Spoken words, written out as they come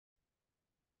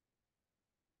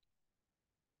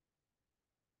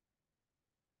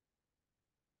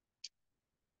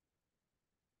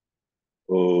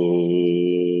ॐ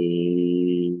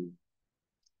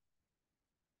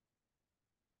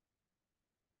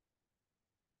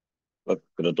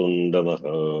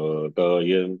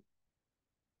वक्रतुण्डमहाकाय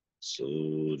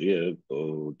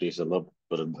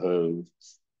सूर्यकोटिसमप्रभ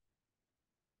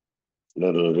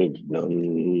निर्विघ्नं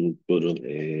कुरु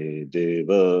मे देव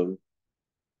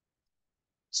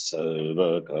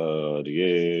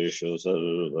सर्वकार्येषु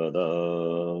सर्वदा।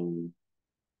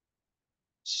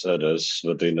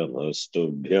 सरस्वती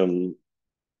नमस्तुभ्यं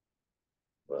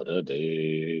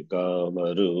वरदे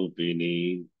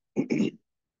कामरूपिणी।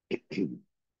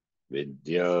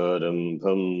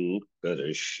 विद्यारम्भं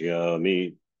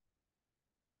करिष्यामि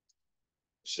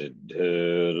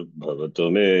सिद्धिर्भवतु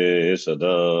मे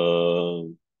सदा।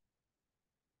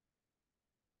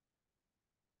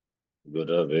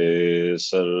 गुरवे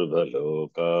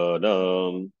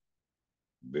सर्वलोकानां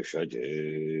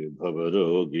विषजे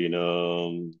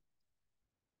भवरोगिणां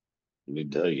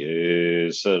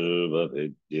निधये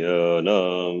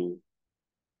सर्वविद्यानां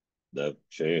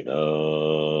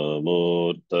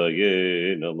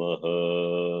दक्षिणामूर्तये नमः।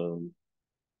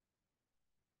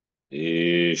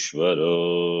 ईश्वरो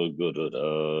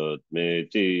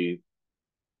गुरुरात्मेति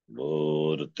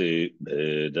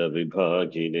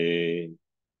मूर्तिभेदविभागिने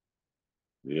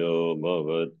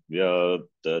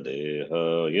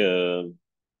व्योमवद्व्याप्तदेहाय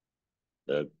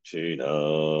दक्षिणामूर्तये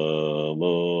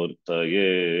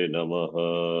नमः।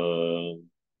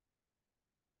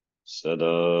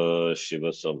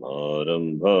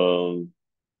 सदाशिवसमारम्भां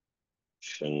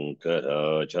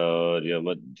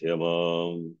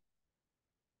शङ्कराचार्यमध्यमाम्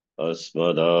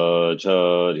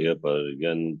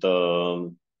अस्मदाचार्यपर्यन्तां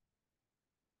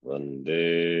वन्दे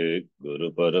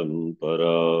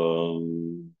गुरुपरम्पराम्।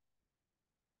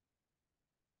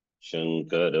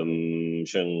 शङ्करं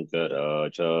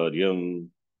शङ्कराचार्यं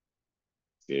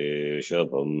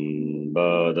केशवं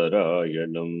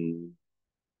बादरायणं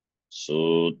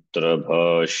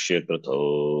सूत्रभाष्यकृतो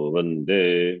वन्दे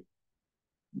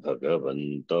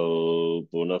भगवन्तौ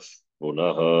पुनः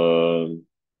पुनः।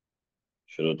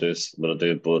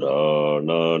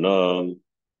 श्रुतिस्मृतिपुराणानाम्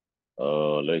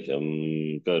आलयं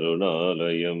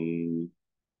करुणालयं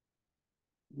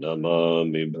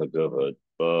नमामि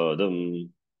भगवत्पादं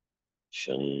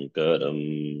शङ्करं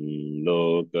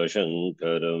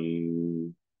लोकशङ्करम्।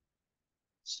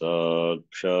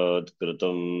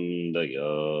 साक्षात्कृतं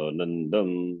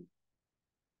दयानन्दं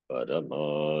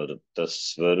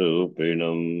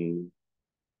परमार्थस्वरूपिणम्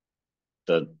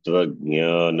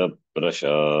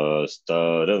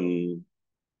तत्त्वज्ञानप्रशास्तारं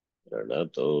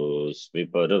प्रणतोऽस्मि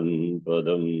परं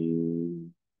पदम्।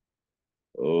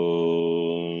 ॐ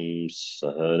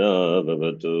सहना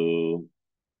भवतु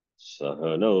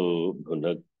सहनौ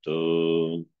भुनक्तु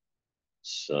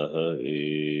सह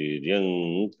वीर्यङ्करवावहै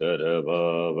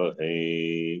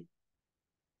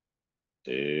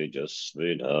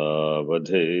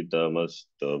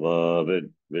तेजस्विनावधीतमस्तु मा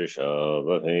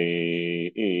विद्विषावहै।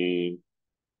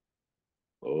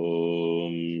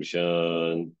 ॐ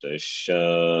शान्तिः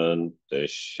शान्तिः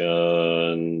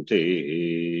शान्तिः।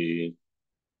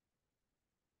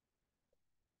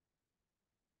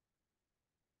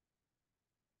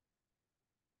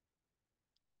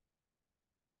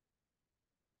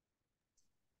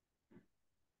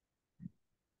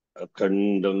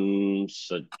 अखण्डं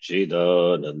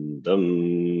सच्चिदानन्दम्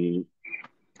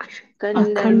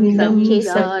अखण्डं सच्चिदानन्दम्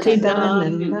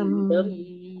सच्चिदानन्दम्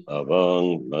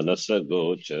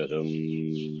अवाङ्मनसगोचरम्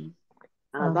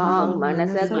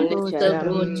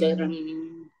अवाङ्मनसगोचरम् मनसगोचरम्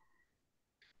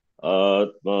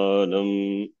आत्मानम्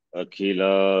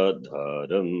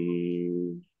अखिलाधारम्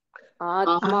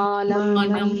आत्मानम्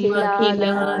आत्मानम् अखिलाधारम्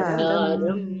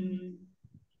अखिलाधारम्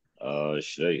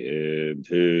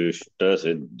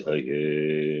आश्रयेऽभीष्टसिद्धये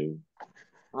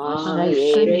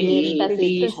आश्रयेऽभीष्टसिद्धये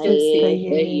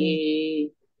आश्रयेऽभीष्टसिद्धये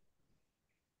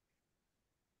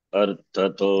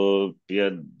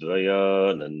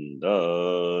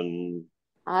अर्थतोऽप्यद्वयानन्दान्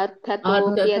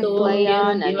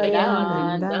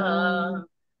अर्थतोऽप्यद्वयानन्दान् अर्थतोऽप्यद्वयानन्दा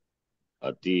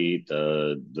अतीतद्वैतभानतः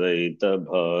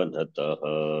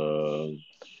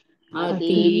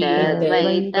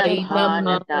अतीतद्वैतभानतः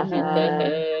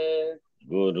अतीतद्वैतभानतः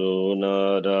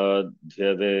गुरूणाराध्य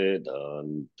वेदान्तसारं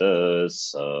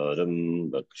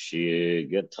वक्ष्ये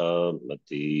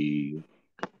यथामति।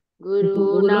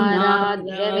 गुरूणाराध्य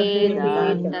गुरुनाराध्य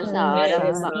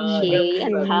वेदान्तसारं वक्ष्ये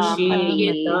वेदान्तसारं वक्ष्ये यथामति।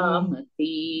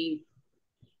 यथामति।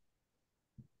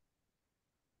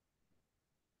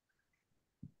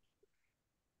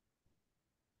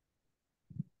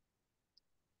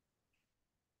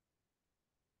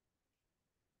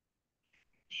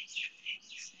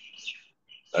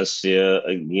 अस्य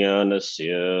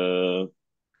अज्ञानस्य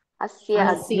अस्य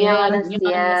अस्य अज्ञानस्य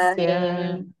ज्ञानस्य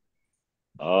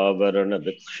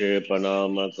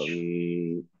आवरणविक्षेपनामकम्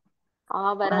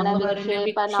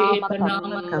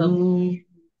आवरणविक्षेपनामकम्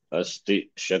अस्ति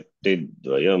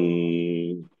शक्तिद्वयम्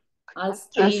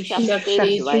अस्ति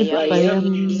शक्तिद्वयम् शक्तिद्वयम्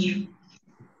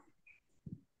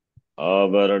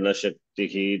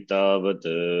आवरणशक्तिः तावत्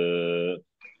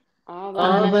आवरणशक्तिः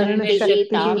आवरणशक्तिः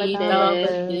तावत्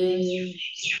तावत्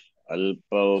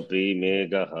अल्पोऽपि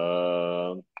मेघः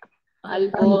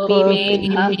अल्पोऽपि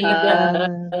मेघः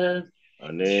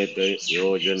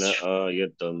अनेकयोजन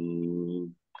आयतम्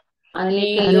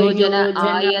अनेकयोजन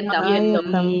आयतम्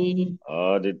आयतम्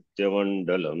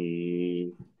आदित्यमण्डलम्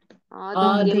आदित्यमण्डलम्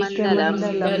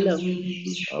आदित्यमण्डलम्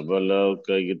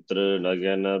अवलोकयितृ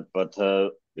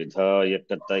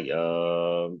नयनपथ-विधायकतया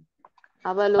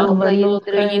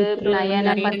अवलोकयितृ अवलोकयितृ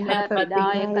नयनपथ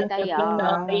विधायकतया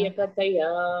नयन-पथ-विधायकतया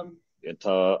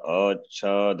यथा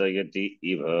आच्छादयति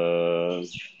इव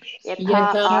यथा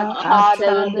यथा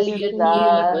आच्छादयति इव इव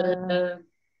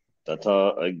तथा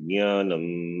अज्ञानं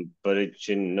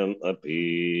परिच्छिन्नम् अपि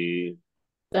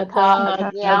तथा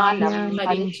अज्ञानं अज्ञानं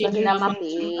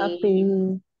परिच्छिन्नमपि अपि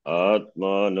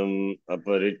आत्मानम्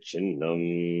अपरिच्छिन्नम्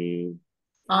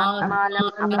आत्मानम्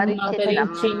आत्मानम् अपरिच्छिन्नम्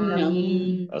अपरिच्छिन्नम्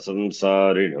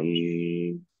असंसारिणम्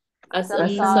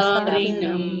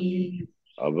असंसारिणम्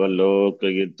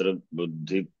अवलोकयितृ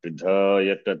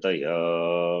बुद्धिविधायकतया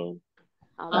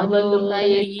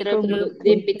अवलोकयितृ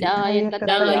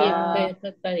बुद्धिविधायकतया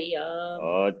बुद्धिविधायकतया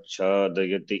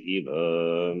आच्छादयति इव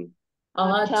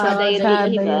आच्छादयति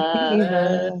इव इव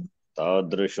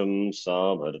तादृशं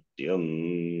सामर्थ्यम्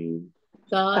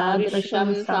तादृशं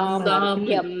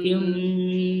सामर्थ्यम्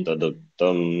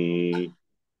तदुक्तम्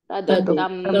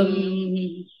तदुक्तम्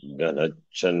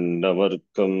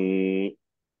गनच्छन्नमर्कम्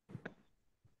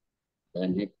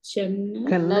न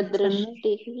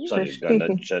दृष्टिः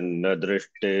गनच्छन्न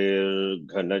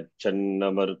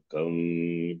दृष्टेर्घनच्छन्नमर्कम्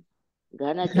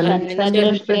घनच्छन्न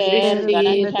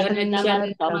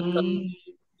दृष्टेर्घनच्छन्नमर्कम्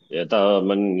यथा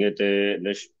मन्यते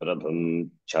निष्प्रभं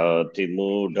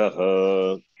चातिमूढः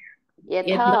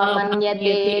यथा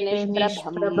मन्यते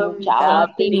निष्प्रभं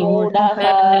चातिमूढः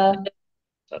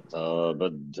तथा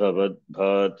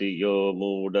बद्धवद्भाति यो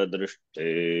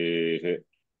मूढदृष्टेः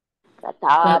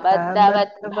तथा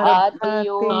बद्धवत् भाति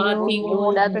यो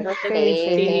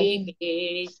मूढदृष्टेः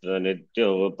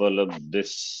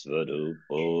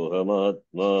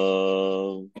स्वनित्योपलब्धिस्वरूपोऽहमात्मा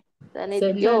स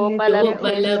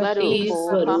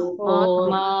नित्योपलब्धिस्वरूपो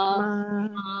आत्मा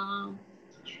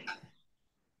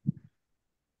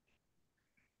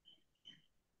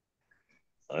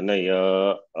अनया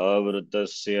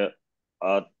आवृतस्य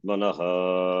आत्मनः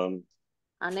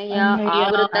अनया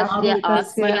आवृतस्य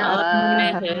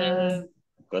आत्मनः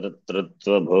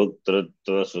कर्तृत्व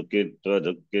भोक्तृत्व सुखित्व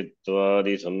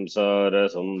दुःखित्वादि संसार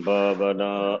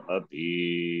संभावना अपि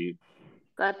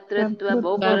कर्तृत्व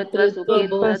भोक्तृत्व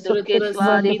सुखित्व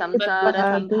दुःखित्वादि संसार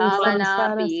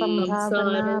संभावनापि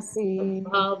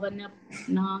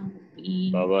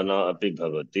भावना अपि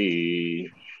भवति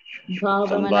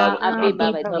भावना अपि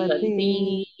भवति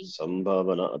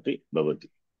संभावना अपि भवति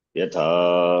यथा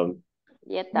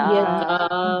यथा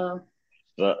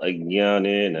स्व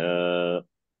अज्ञानेन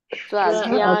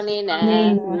स्वाज्ञानेन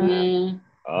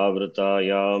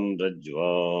आवृतायां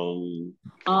रज्ज्वाम्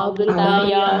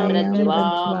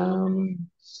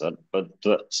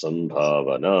सर्पत्व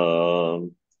संभावना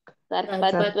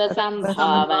सर्पत्व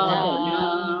संभावना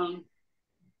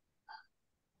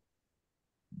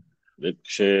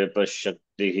विक्षेप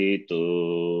शक्तिः तु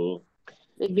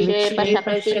विक्षेप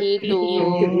शक्तिः तु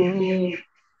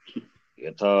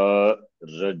यथा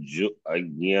रज्जु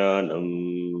अज्ञानम्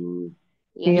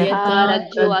यथा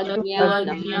रज्जु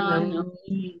अज्ञानम्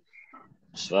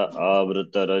स्व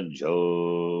आवृतरज्जौ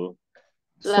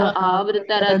स्व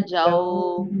आवृतरज्जौ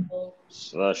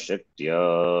स्वशक्त्या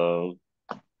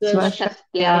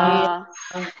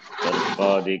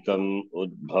सर्पादिकम्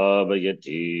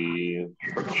उद्भावयति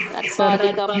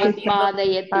सर्पादिकम्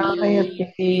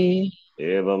उत्पादयति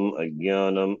एवम्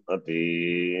अज्ञानम् अपि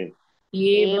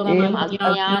एवम्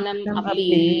अज्ञानम् अपि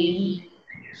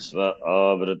स्व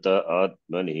आवृत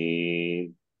आत्मनि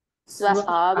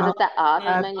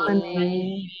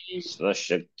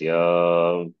स्वशक्त्या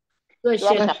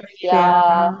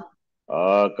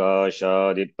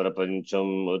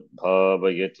आकाशादिप्रपञ्चम्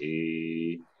उद्भावयति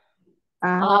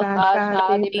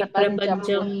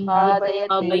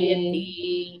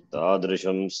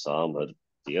तादृशं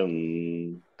सामर्थ्यम्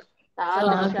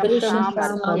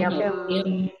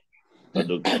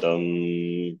तदुक्तम्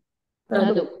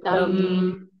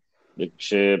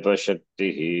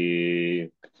विक्षेपशक्तिः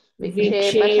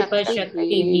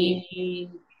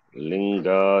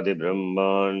लिंगादि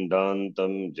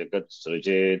ब्रह्मांडान्तं जगत्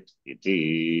सृजेत् इति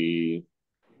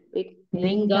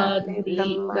लिंगादि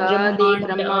लिंगादि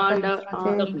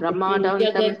ब्रह्मांडान्तं ब्रह्मांडान्तं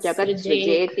जगत् जगत्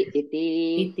सृजेत् सृजेति इति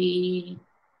इति।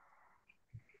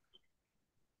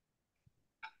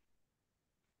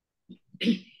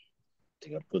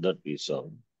 Up to that we saw.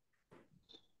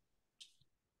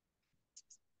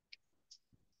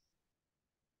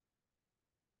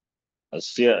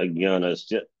 Asya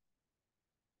ajnanasya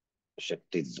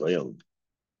शक्तिद्वयम्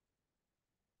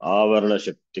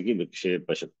आवरणशक्तिः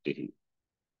विक्षेपशक्तिः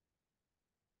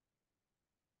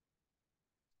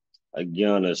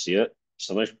अज्ञानस्य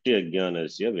समष्टि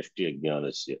अज्ञानस्य व्यष्टि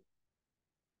अज्ञानस्य.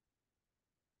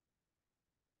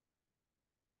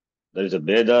 There is a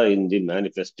Veda in the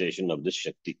manifestation of this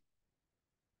Shakti.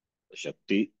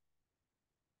 Shakti,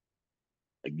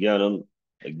 Ajnanam,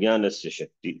 Ajnanasya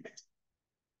Shakti.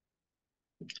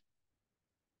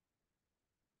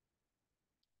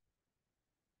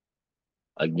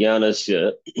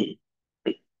 Ajnanasya,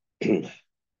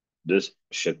 this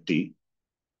Shakti,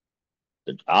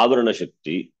 that Avarana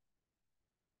Shakti,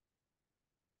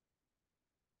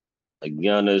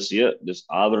 Ajnanasya, this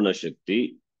Avarana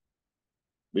Shakti,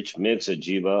 which makes a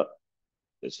Jiva,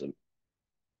 is a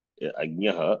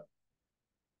Ajnaha,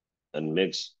 and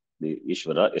makes the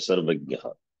Ishvara a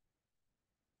Sarvajnaha.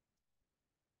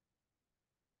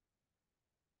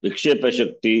 Vikshepa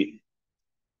Shakti,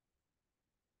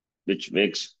 which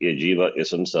makes a Jiva a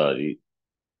Samsari,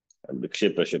 and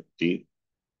Vikshepa Shakti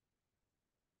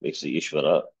makes the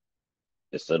Ishvara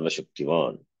a Sarva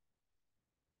Shaktivan.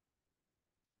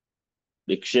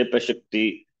 Vikshepa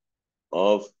Shakti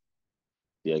of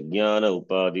the Ajnana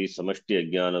Upadhi, Samashti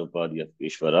Ajnana Upadhi of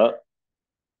Ishvara,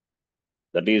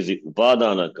 that is the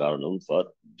Upadana Karanam for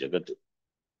Jagat.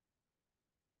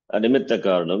 And Nimitta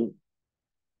Karanam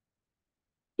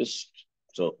is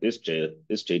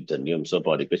Chaitanyam,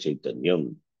 Sopadika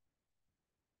Chaitanyam.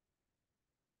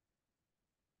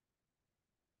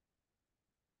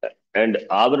 And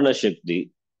Avarana Shakti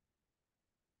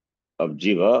of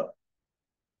Jiva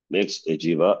makes a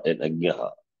Jiva an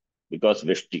Ajnaha, because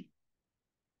Veshti.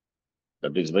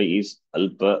 That is why he is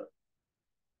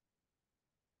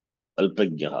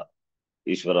Alpajnaha.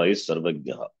 Ishvara is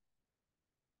Sarvajnaha.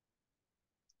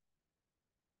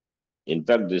 In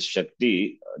fact, this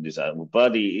Shakti, this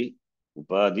Upadhi,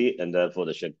 and therefore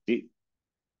the Shakti,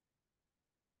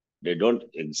 they don't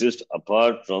exist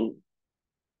apart from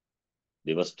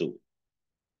the Vastu.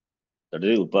 That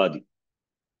is Upadhi.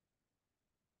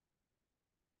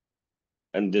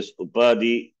 And this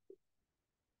Upadhi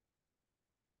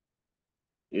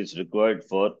is required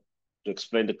to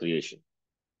explain the creation.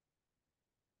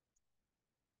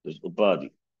 This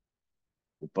Upadhi.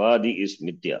 Upadhi is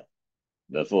Mithya.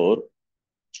 Therefore,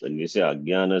 when we say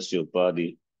Ajnanasya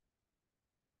Upadhi,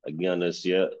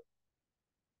 Ajnanasya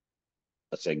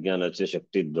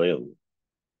Shakti Dvayam,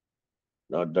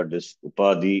 not that this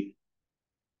Upadhi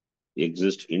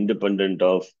exists independent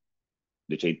of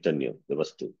the Chaitanya, the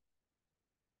Vastu.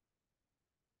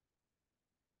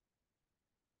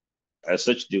 As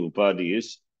such, the Upadhi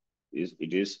is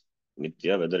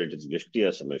Nitya, whether it is Vyashti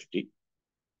or Samashti,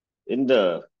 in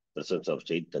the presence of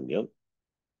Chaitanya.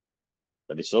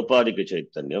 That is Sopadika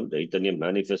Chaitanyam, Chaitanya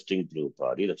manifesting through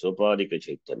Upadhi, the Sopadika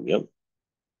Chaitanyam.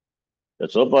 The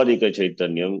Sopadika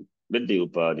Chaitanyam with the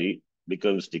Upadhi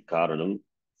becomes the Karanam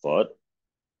for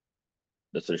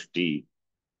the Srishti.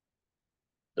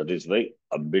 That is why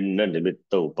Abhinna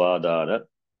Nimitta Upadana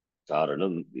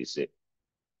Karanam, we say.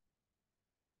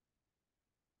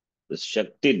 This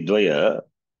Shakti Dvaya,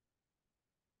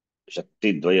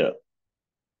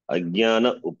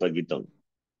 Ajnana Upagitam.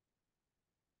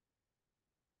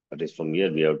 That is, from here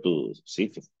we have to see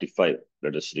 55.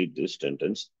 Let us read this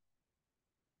sentence.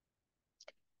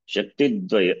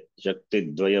 Shakti-dvayavat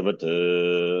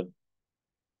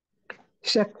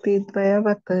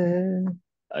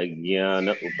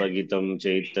Ajnana Upagitam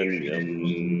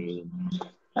Chaitanyam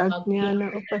अज्ञान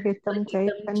उपहितं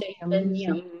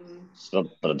चैतन्यं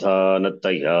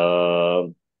Svapradhanataya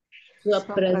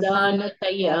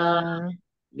स्वप्रधानतया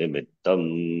Nimittam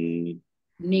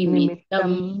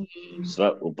निमित्तं Sva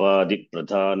Upadi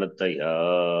Pradhanataya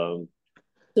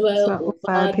स्व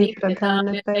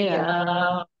उपाधिप्रधानतया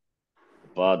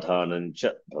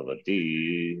Upadhanancha Bhavati.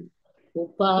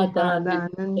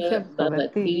 उपादानं च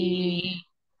भवति.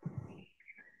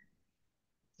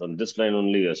 From this line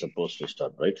only we are supposed to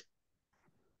start, right?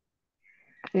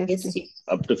 Yes,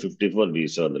 Up to 54 we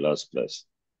saw in the last class.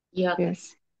 yeah.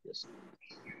 Yes. Yes.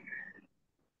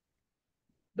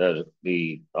 There,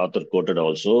 the author quoted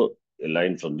also a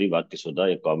line from the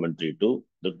Vakyasudha, a commentary to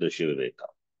the Drishi Viveka.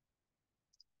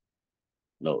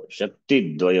 Now,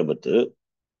 Shakti Dvayavat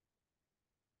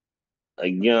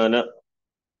Ajnana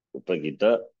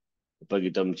Upagitam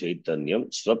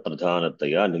Chaitanyam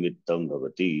Swapradhanataya Nimittam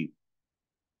Bhavati.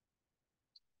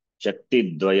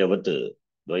 Shakti Dvayavat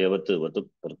Vatu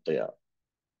Pratyaya.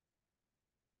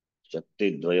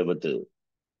 Shakti Dvayavat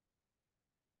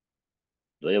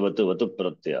Vatu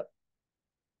Pratyaya.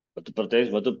 Vatu Pratyaya is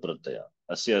Vatu Pratyaya.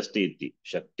 Asya Asti iti.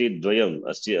 Shakti Dvayam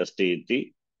Asya Asti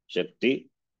iti. Shakti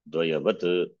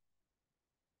Dvayavat,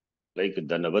 like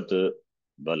Dhanavat,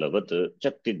 Balavat,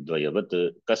 Shakti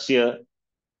Dvayavat, Kasya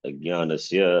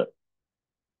Ajnanasya.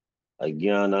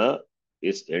 Ajnana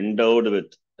is endowed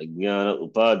with, Ajnana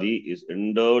Upadhi is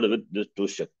endowed with this two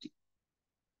Shakti.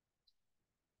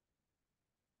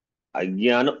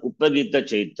 Ajnana Upagita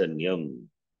Chaitanyam.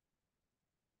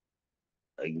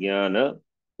 Ajnana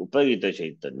Upagita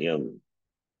Chaitanyam.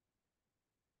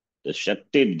 The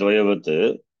Shakti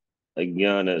Dvayavat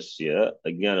Ajnanasya,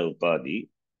 Ajnana Upadhi,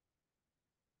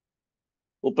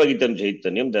 Upagitam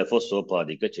Chaitanyam, therefore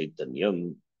Sopadika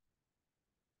Chaitanyam.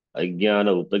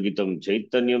 Ajnana Upagitam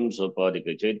Chaitanyam,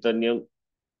 Sopadika Chaitanyam.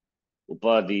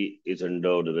 Upadhi is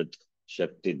endowed with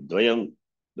Shakti Dvayam,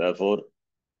 therefore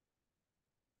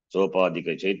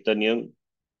Sopadika Chaitanyam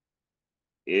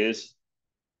is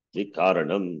the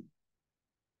Karanam.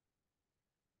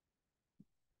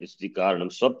 Is the Karanam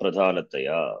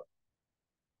Swapradhanataya.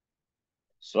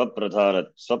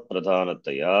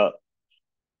 Swapradhanataya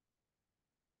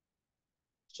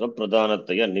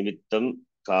Nimittam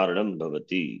Karanam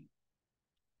Bhavati.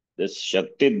 This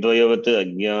Shakti Dvayavata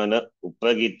Ajnana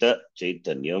Upagita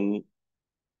Chaitanyam,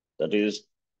 that is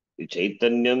the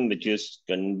Chaitanyam which is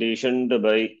conditioned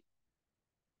by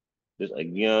this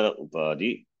Ajnana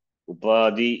Upadhi,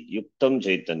 Upadhi Yuktam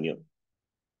Chaitanyam.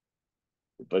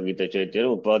 Upagita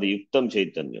Chaitanyam, Upadhi Yuktam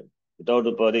Chaitanyam. Without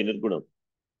Upadhi, Nirgunam.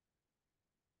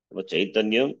 But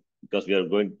Chaitanyam, because we are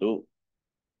going to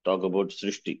talk about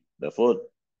Srishti. Therefore,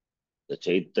 the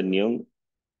Chaitanyam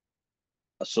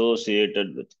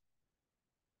associated with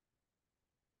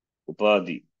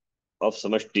Upadhi of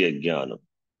Samashti Ajnanam.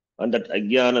 And that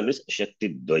Ajnanam is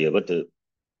Shakti Dvayavat.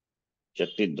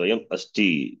 Shakti Dvayam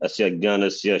Asti. Asya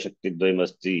Ajnanasya Shakti Dvayam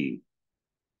Asti.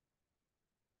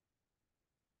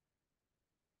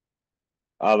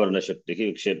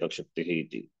 Avरणशक्तिः विक्षेपशक्तिः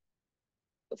इति.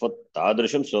 For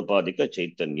Tadrasham Sopadika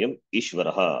Chaitanyam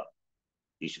Ishvaraha.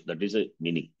 That is a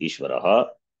meaning. Ishvaraha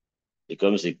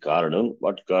becomes the Karanam.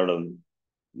 What Karanam?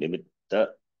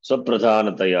 Nimitta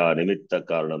Swapradhanataya Nimitta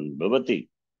Karanam Bhavati.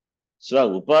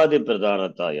 Swa Upadi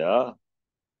Pradhanataya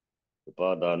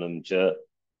Upadanam Cha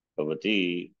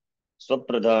Bhavati.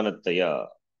 Swapradhanataya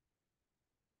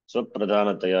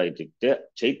itikte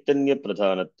Chaitanya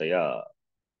Pradhanataya.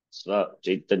 Swa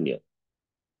Chaitanya.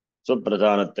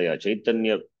 Swapradhanataya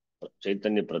Chaitanya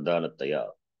Pradhanataya.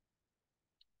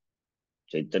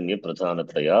 Chaitanya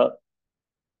Pradhanataya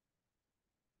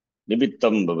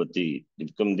Nimittam Bhavati.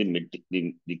 Become the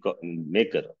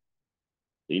maker,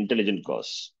 the intelligent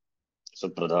cause.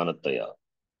 Swapradhanataya.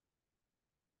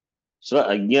 Swa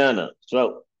Ajnana,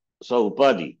 Swa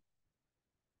Upadhi.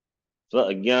 Swa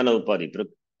Ajnana Upadhi.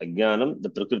 Ajnanam, the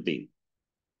Prakriti.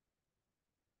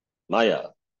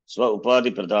 Maya. Swa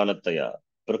Upadhi Pradhanataya.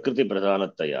 Prakriti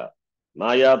Pradhanataya.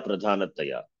 Maya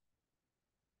Pradhanataya.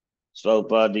 Swa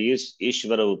Upadhi is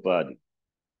Ishvara Upadhi.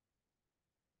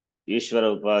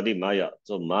 Ishvara Upadhi Maya.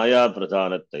 So Maya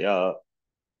Pradhanataya.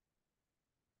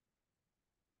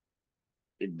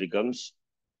 It becomes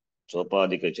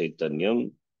Sopadika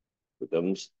Chaitanyam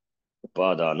becomes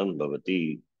Upadanam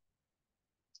Bhavati.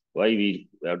 Why we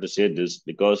have to say this?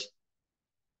 Because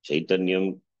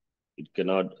Chaitanyam, it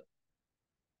cannot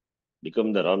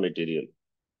become the raw material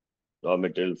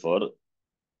for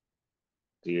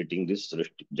creating this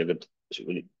Jagat,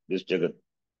 this Jagat.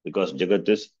 Because Jagat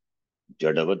is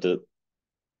Jadavat,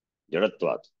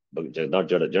 Jadatvat. Not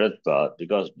Jadatvat.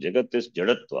 Because Jagat is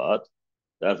Jadatvat.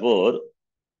 Therefore,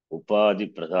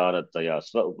 Upadi Pradhanataya,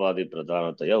 Swa Upadi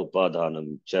Pradhanataya,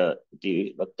 Upadhanam Cha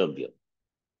iti Vaktavya.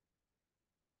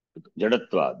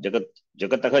 Jadatvat,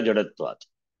 Jagataha Jadatvat.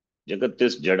 Jagat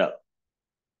is Jada.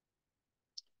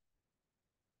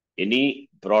 Any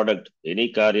product,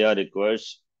 any karya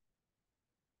requires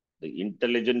the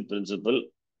intelligent principle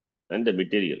and the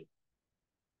material.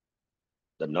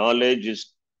 The knowledge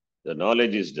is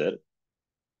there,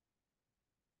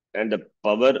 and the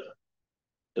power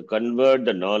to convert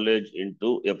the knowledge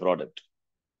into a product.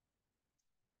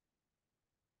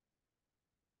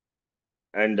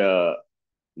 And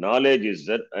knowledge is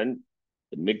there, and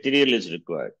the material is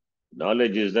required.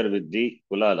 Knowledge is there with the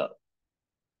kulala,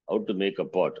 how to make a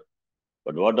pot.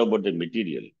 But what about the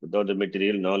material? Without the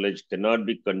material, knowledge cannot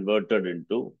be converted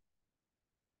into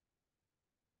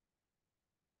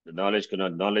the knowledge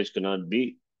cannot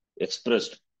be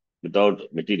expressed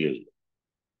without material.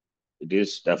 It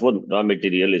is therefore raw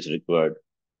material is required.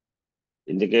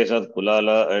 In the case of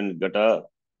Kulala and Gata,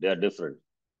 they are different.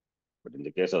 But in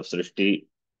the case of Srishti,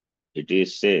 it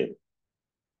is same.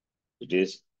 It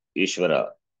is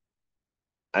Ishvara.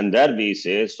 And there we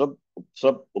say Swap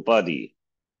Upadi.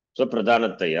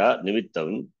 Swapradanataya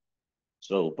Nimittam.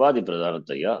 So Upadi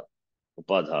Pradanataya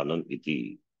Upadhanam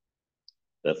iti.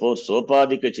 Therefore,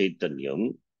 Sopadika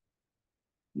Chaitanyam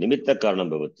Nimitta Karanam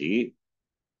Bhavati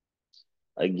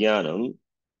Ajnanam,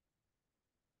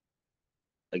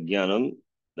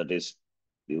 that is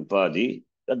the Upadi,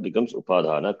 that becomes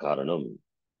Upadhana Karanam.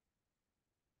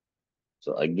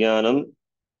 So Ajnanam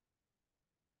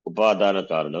Upadhana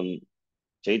Karanam,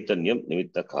 Chaitanyam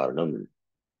Nimitta Karanam.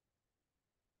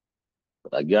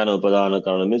 But Ajnana Upadhana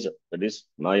Karanam means that is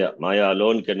Maya. Maya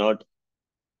alone cannot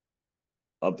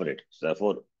operate. So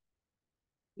therefore,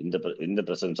 in the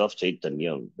presence of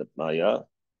Chaitanyam, that Maya,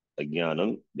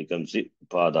 Ajnanam becomes the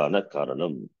Upadhana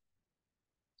Karanam.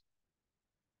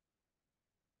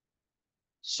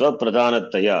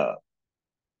 Swapradhanataya,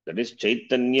 that is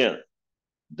Chaitanya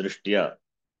Drishtya.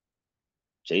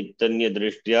 Chaitanya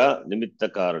Drishtya Nimitta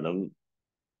Karanam.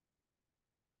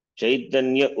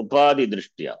 Chaitanya Upadi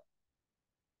Drishtya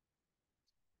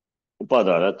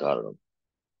Upadana Karanam.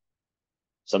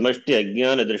 Samashti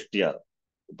Ajnana Drishtya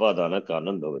Upadana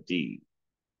Karanam Bhavati.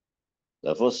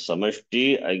 Therefore,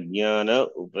 Samashti Ajnana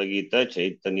Upagita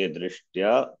Chaitanya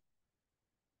Drishtya,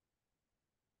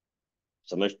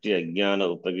 Samashti Ajnana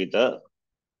Upagita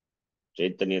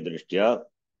Chaitanya Drishtya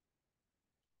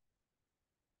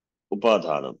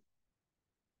Upadhanam.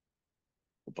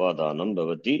 Upadhanam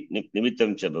Bhavati,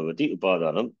 Nimittam Cha Bhavati,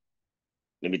 Upadhanam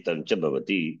Nimittam Cha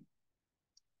Bhavati.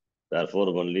 Therefore,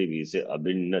 only we say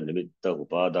Abhinna Nimitta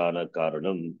Upadana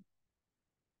Karanam,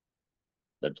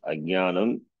 that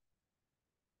Ajnanam,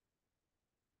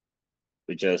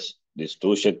 which has this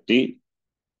two Shakti,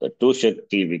 the two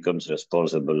Shakti becomes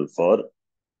responsible for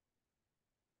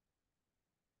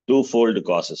twofold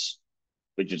causes,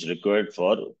 which is required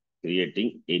for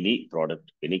creating any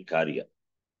product, any karya.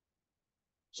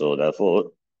 So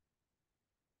therefore,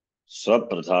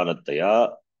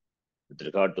 Swapradhanataya, with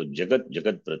regard to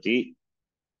Jagat Prati,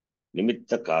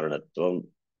 Nimitta Karanatvam,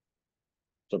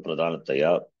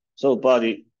 Swapradhanataya, so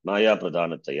Upadi Maya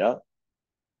Pradhanataya,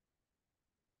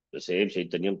 the same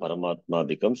Chaitanyam Paramatma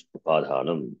becomes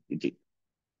Upadhanam iti.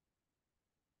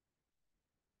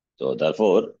 So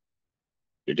therefore,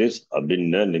 it is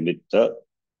Abhinna Nimitta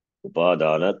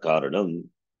Upadana Karanam.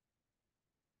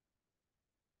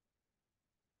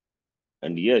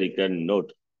 And here you can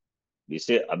note, we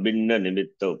say Abhinna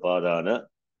Nimitta Upadana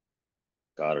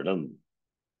Karanam.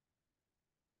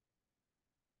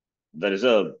 There is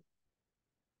a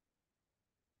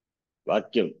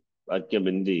Vakyam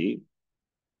in the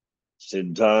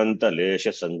Siddhanta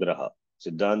Lesha Sangraha.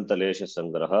 Siddhanta Lesha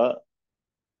Sangraha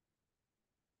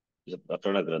is a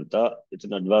Prakarana Grantha. It's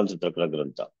an advanced Prakarana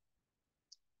Grantha.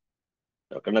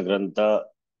 Prakarana Grantha,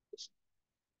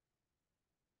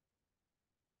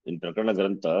 in Prakarana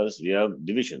Granthas, we have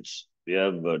divisions. We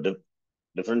have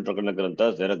different Prakarana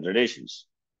Granthas, there are gradations.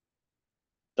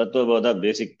 Tattvabodha,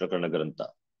 basic Prakarana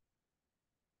Grantha.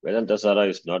 Vedantasara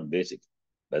is not basic.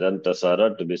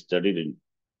 Vedantasara to be studied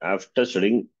after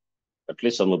studying at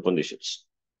least some Upanishads.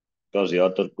 Because the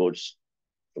author quotes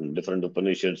from different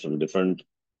Upanishads, from different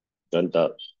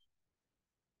Grantha.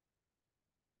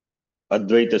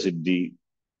 Advaita Siddhi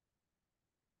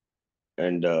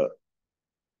and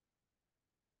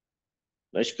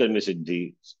Naishkarmi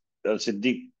Siddhi,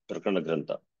 Siddhi Prakarana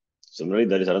Grantha. Similarly,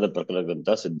 there is another Prakarana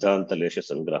Grantha, Siddhanta Lesha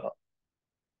Sangraha.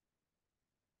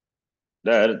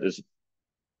 There,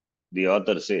 the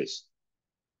author says,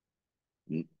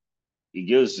 he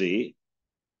gives the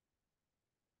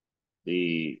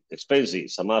expensive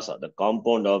samasa, the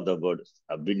compound of the word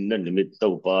Abhinna Nimitta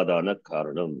Upadana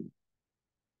Karanam.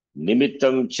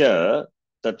 Nimittam cha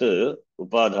tat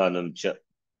upadhanam cha.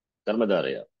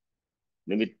 Karmadharaya.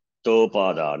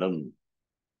 Nimittopadanam.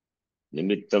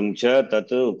 Nimittam cha tat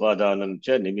upadhanam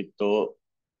cha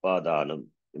nimittopadanam.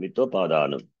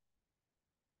 Nimittopadanam.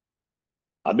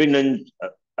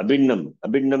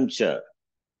 Abhinnam cha.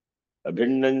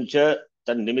 Abhinnam cha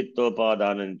tad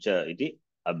nimittopadanam cha iti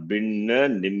abhinna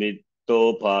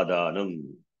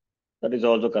nimittopadanam. That is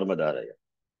also karmadharaya.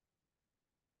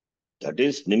 That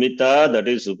is nimitta, that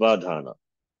is upadhana.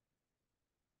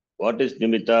 What is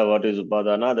nimitta, what is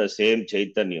upadhana? The same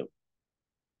Chaitanyam.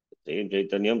 The same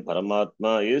Chaitanyam,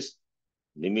 Paramatma is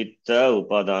Nimitta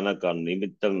upadana karanam.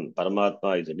 Nimittam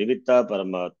Paramatma is Nimitta,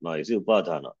 Paramatma is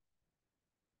Upadana.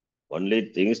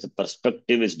 Only thing is the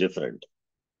perspective is different.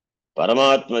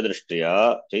 Paramatma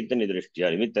Drishtiya, Chaitanya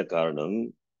Drishtiya, Nimitta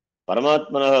Karanam.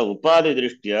 Paramatmana Upadi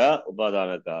Drishtiya,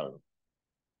 Upadana Karanam.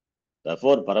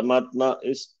 Therefore, Paramatma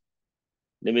is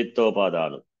Nimitta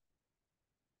Upadana.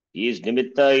 He is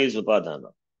Nimitta, he is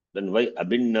Upadana. Then why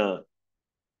Abhinna?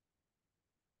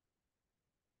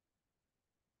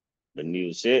 When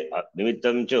you say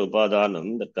Nimittam cha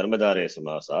Upadanam, the Karmadharaya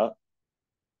Samasa,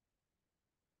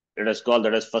 it is called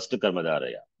that as first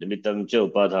Karmadharaya. Nimittam cha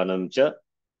Upadanam cha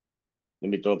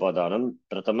Nimittopadanam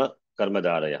Pratama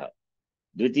Karmadharaya.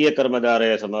 Dvitiya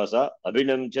Karmadharaya Samasa,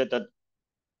 Abhinam cha Tat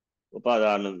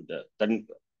Upadanam cha Tan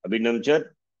Abhinam cha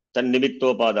Tan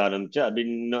Nimittopadanam cha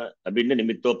Abhinna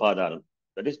Nimittopadanam.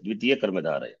 That is Dvitiya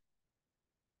Karmadharaya.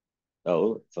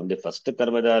 Now, from the first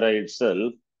Karmadharaya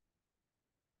itself,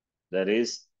 there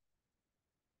is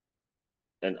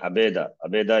an Abeda.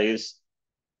 Abeda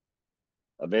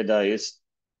is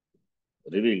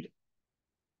revealed.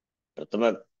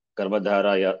 Pratama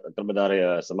Karmadharaya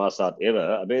Samasat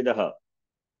eva Abedaha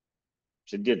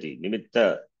Siddhyati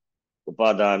Nimitta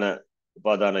Upadana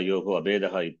Yoho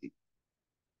Abedaha iti.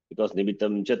 Because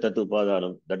Nimittam cha tat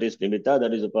Upadanam. That is Nimitta,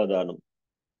 that is Upadanam.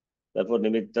 Therefore,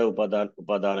 Nimitta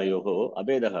Upadana Yoho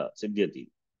Abedaha Siddhyati.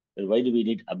 And why do we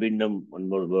need Abhinnam, one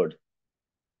more word?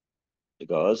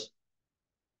 Because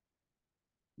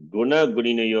Guna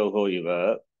Gunina Yoho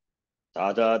iva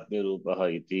Tadatmya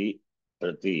Rupaha iti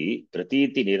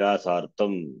Pratiti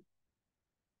Nirasartam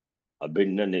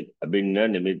Abhinna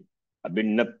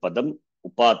Padam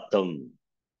Upattam.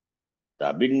 The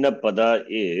Abhinna Pada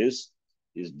is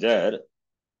there.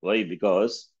 Why?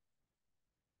 Because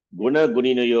Guna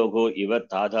Gunina Yogo Iva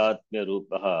Tadhatmya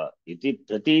Rupaha iti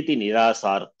Pratiti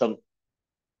Nirasartam.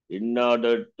 In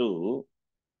order to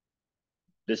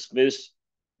dismiss,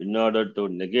 in order to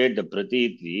negate the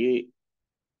Pratiti,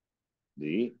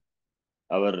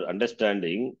 our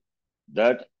understanding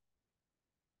that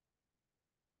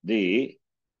the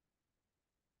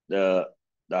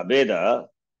Abeda,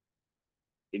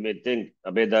 you may think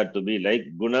Abeda to be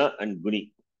like Guna and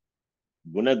Guni.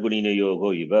 Guna Gunina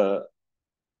Yogo Iva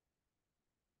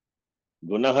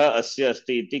Gunaha Asya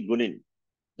Asti iti Gunin.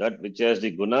 That which has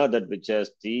the Guna, that which has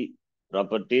the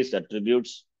properties,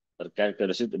 attributes, or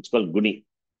characteristics, it's called Guni.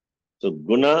 So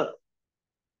Guna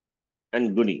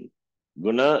and Guni.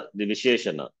 Guna the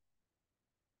Visheshana.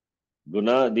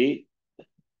 Guna the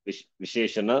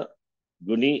Visheshana.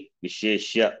 Guni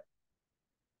Visheshya.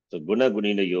 So Guna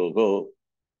Gunina Yogo.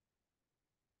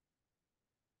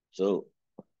 So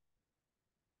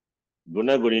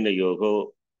Guna Gunina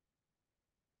Yogo.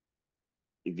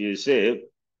 If you say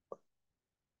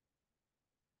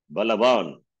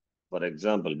Balavan, for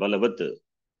example, Balavat.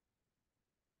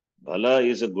 Bala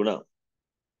is a Guna.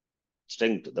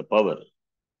 Strength, the power.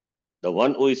 The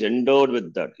one who is endowed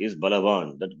with that is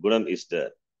Balavan. That Gunam is there.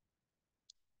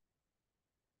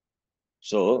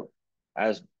 So,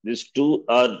 as these two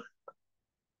are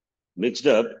mixed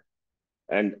up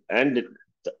and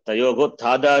Tayogo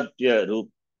Tadatya Rup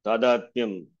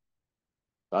Tadatmya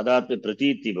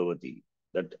Pratiti Bhavati.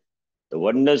 That the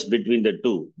oneness between the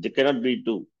two, they cannot be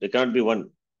two, they cannot be one.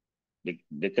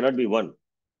 They cannot be one.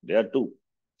 They are two.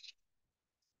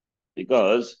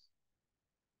 Because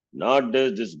not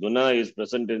that this Guna is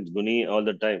present in Guni all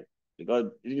the time.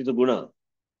 Because it is a Guna.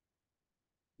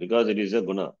 Because it is a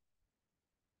Guna.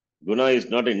 Guna is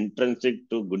not intrinsic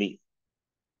to Guni.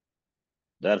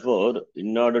 Therefore,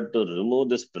 in order to remove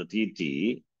this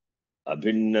pratiti,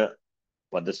 abhinna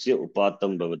padasya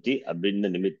upatam bhavati, abhinna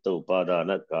nimitta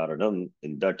upadana karanam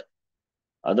in that.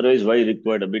 Otherwise, why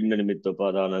required abhinna nimitta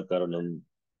upadana karanam?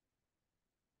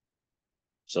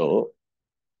 So,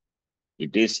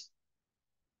 it is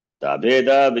the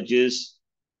abheda which is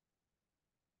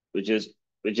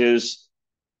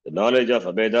the knowledge of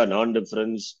abheda,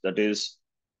 non-difference, that is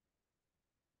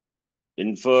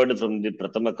inferred from the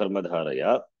pratama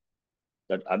karmadharaya.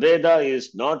 That abheda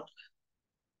is not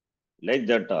like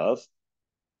that of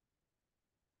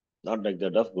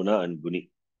Guna and Guni.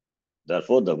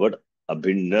 Therefore, the word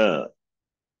Abhinna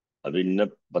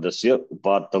Padasya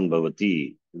Upatam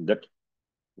Bhavati. That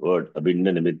word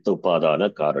Abhinna Nimitta Upadana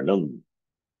Karanam.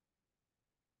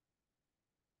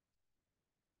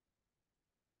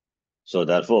 So,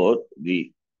 therefore,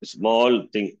 the small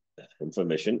thing,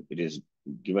 information, it is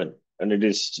given. And it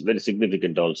is very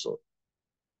significant also.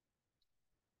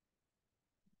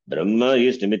 Brahma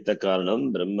is Nimitta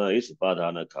Karanam, Brahma is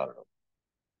Upadana Karanam.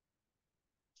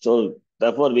 So,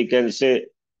 therefore, we can say,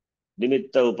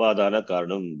 'Nimitta Upadana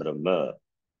Karanam Brahma.'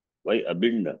 Why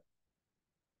Abhinna?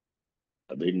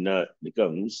 Abhinna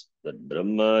becomes that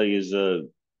Brahma is a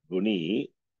guni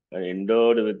and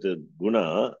endowed with a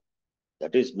guna.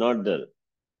 That is not there.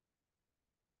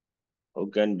 How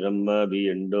can Brahma be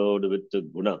endowed with the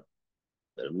guna?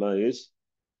 Brahma is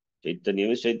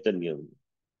Chaitanyam.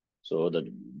 So that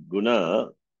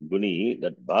guni,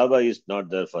 that bhava is not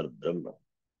there for Brahma.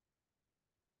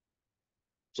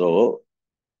 So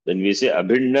when we say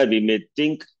abhinna, we may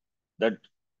think that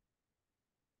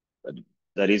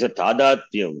there is a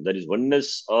tadathyam, there is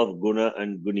oneness of guna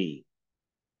and guni.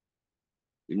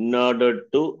 In order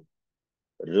to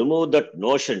remove that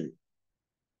notion,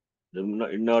 the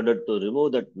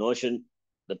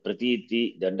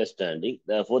pratiti, the understanding,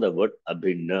 therefore the word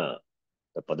abhinna,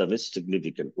 the padam is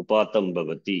significant. Upatam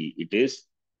bhavati, it is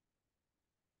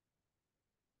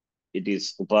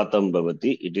upatam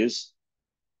bhavati, it is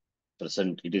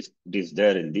present, it is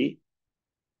there in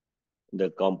the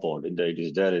compound, it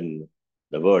is there in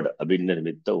the word abhinna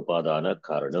nimitta upadana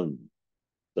karanam.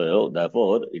 So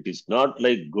therefore, it is not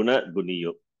like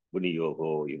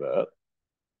guniyoho iva.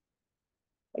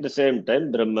 At the same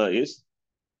time, Brahma is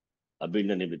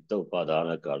abhinna nimitta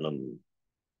upadana karanam.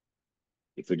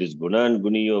 If it is guna and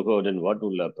guniyoho, then what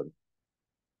will happen?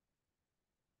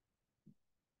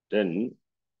 Then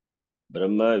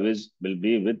Brahma will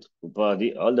be with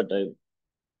Upadhi all the time.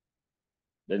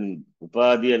 Then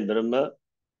Upadhi and Brahma,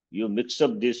 you mix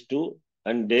up these two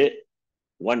and they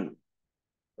one.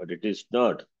 But it is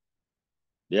not.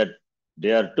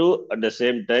 They are two at the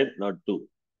same time, not two.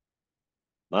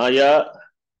 Maya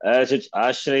as its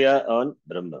ashraya on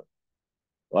Brahma.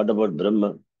 What about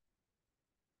Brahma?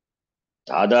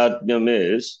 Tadatmyam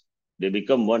is they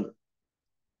become one.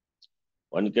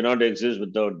 One cannot exist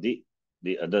without the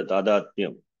other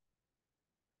tadatmyam.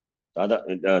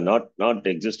 Not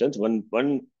existence. One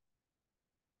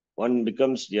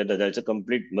becomes the other. That's a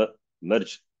complete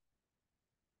merge.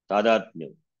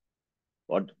 Tadatmyam.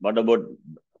 What about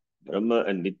Brahma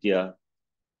and Nitya?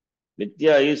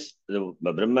 Nitya is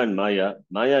Brahma and Maya.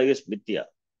 Maya is Nitya.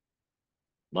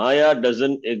 Maya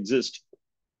doesn't exist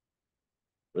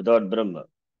without Brahma.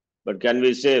 But can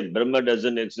we say Brahma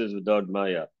doesn't exist without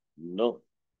Maya? No.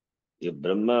 If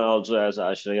Brahma also has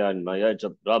Ashraya and Maya, it's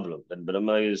a problem. Then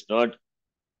Brahma is not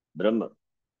Brahma.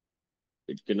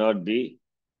 It cannot be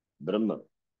Brahma.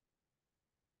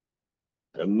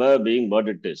 Brahma being what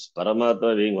it is,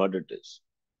 Paramatma being what it is.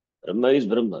 Brahma is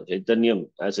Brahma, Chaitanyam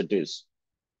as it is.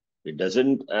 It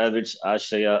doesn't have its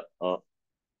Ashraya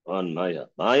on Maya.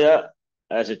 Maya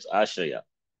has its Ashraya.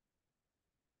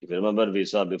 If you remember, we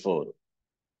saw before.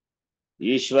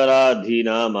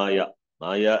 Ishvaradhina Maya.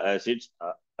 Maya has its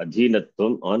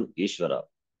adhinatvam on Ishvara.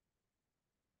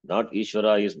 Not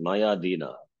Ishvara is Maya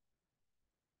Dina.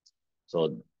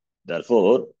 So,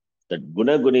 therefore, that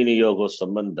Guna Gunini Yoga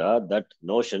Sambandha, that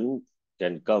notion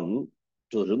can come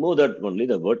to remove that only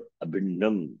the word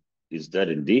Abhinnam is there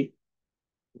in the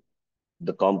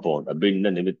compound.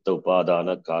 Abhinna Nimitta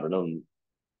Upadana Karanam,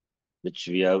 which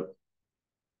we have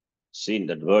seen.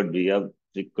 That word we have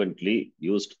frequently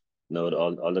used in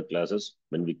all the classes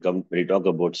when we talk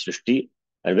about Srishti,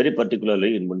 and very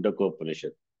particularly in Mundaka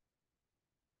Upanishad.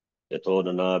 Yato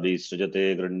nanavi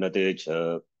srijate grannate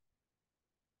cha.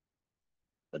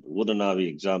 That Udanavi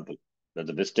example, that's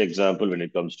the best example when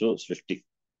it comes to Srishti.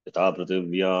 Yatha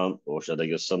prativyam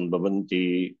oshadaya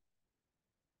sambhavanti.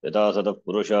 Yatha satah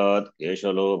purushat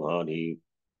keshalo bhani.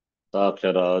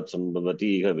 Taksharat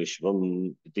sambhavati ha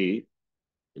vishvam iti.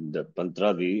 In the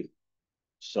Tantra we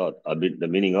saw the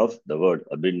meaning of the word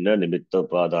abhinna nimitta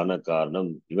pradhana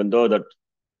karanam. Even though that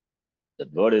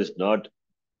word is not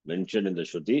mentioned in the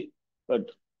Shruti, but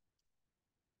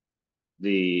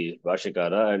the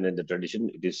Vashikara and in the tradition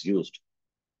it is used.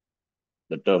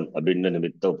 The term abhinna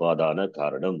nimitta upadana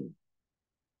karanam.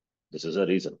 This is a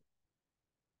reason.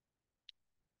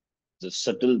 It's a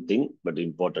subtle thing, but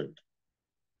important.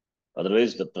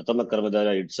 Otherwise, the pratama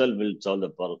karmadhara itself will solve the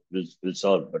problem, will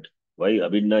solve. But why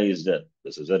abhinna is there?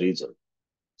 This is a reason.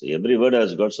 So every word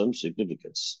has got some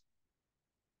significance.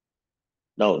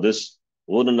 Now, this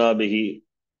Urnabihi,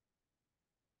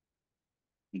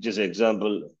 which is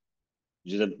example,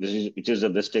 which is the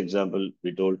best example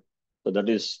we told. So that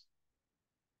is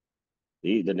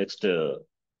the next the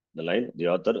line, the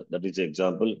author, that is the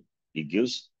example he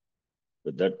gives.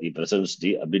 With that, he presents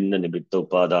the abhinna nimitta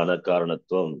upadana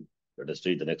karanatvam. Let us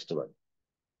read the next one.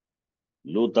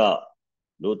 Luta.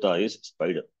 Luta is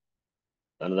spider.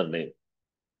 Another name.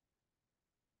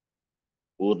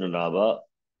 Urnanava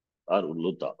or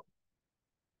Luta.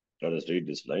 Let us read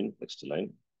this line, next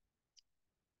line.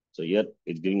 So here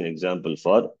it's giving an example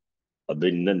for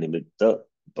abhinna nimitta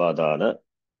upadana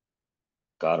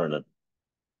karanat.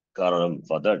 Karanam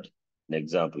for that. An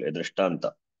example, a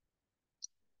drishtanta.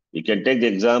 We can take the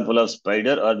example of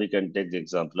spider or we can take the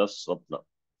example of swapna.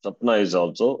 Swapna is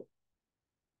also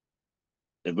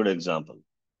a good example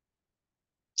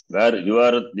where you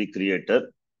are the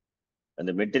creator and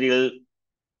the material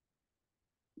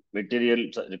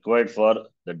required for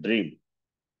the dream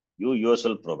you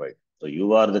yourself provide. So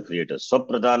you are the creator.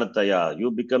 Swapradhanataya,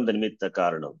 you become the nimitta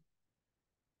karanam.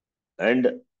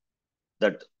 And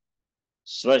that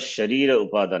swasharira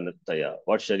upadhanataya.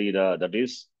 What sharira? That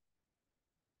is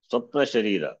swapna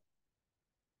sharira.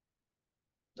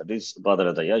 That is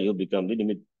upadhanataya. You become the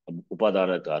nimitta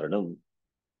upadhana karanam.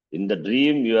 In the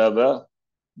dream, you have a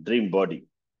dream body.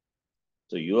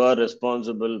 So you are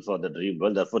responsible for the dream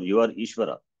world. Therefore, you are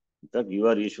Ishvara. In fact, you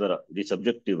are Ishvara. The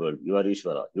subjective world. You are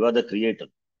Ishvara. You are the creator.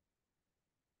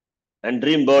 And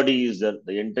dream body is there.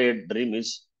 The entire dream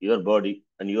is your body,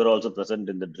 and you are also present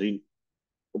in the dream.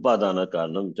 Upadana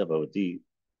karanam cha bhavati.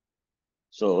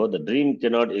 So the dream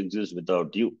cannot exist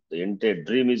without you. The entire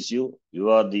dream is you.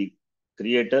 You are the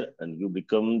creator, and you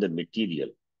become the material.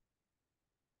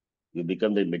 You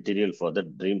become the material for the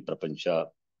dream prapancha.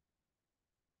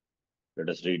 Let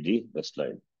us read the next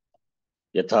line.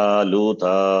 Yatha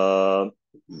luta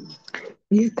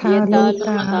यथा यथा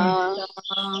लूता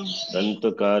लूता tantu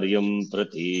karyam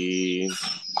prati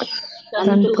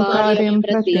तन्तुकार्यं तन्तुकार्यं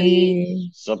प्रति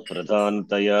प्रति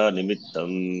स्वप्रधानतया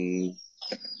निमित्तं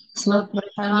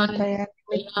स्वप्रधानतया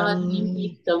निमित्तं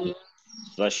निमित्तं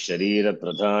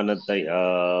स्वशरीरप्रधानतया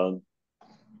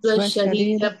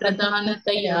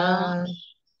स्वशरीरप्रधानतया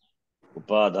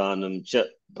उपादानं च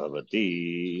भवति.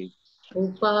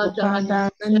 उपादानं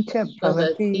उपादानं च भवति.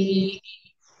 भवति.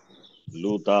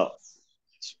 Luta,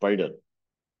 spider.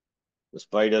 The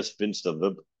spider spins the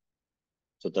web.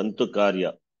 So tantu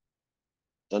karya.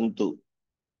 Tantu.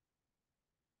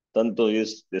 Tantu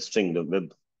is the string, the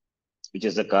web, which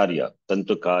is the karya.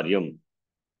 Tantu karyam.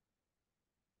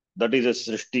 That is a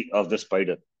srishti of the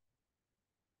spider.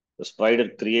 The spider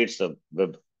creates the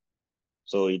web.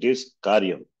 So it is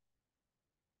karyam.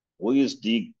 Who is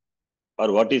the,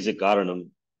 or what is the karanam?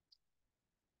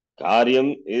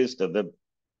 Karyam is the web.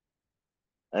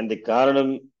 And the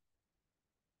karanam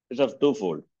is of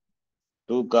twofold.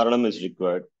 Two karanam is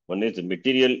required. One is the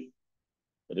material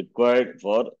required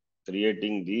for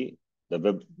creating the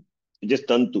web. It is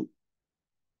tantu.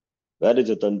 Where is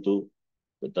the tantu?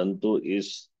 The tantu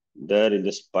is there in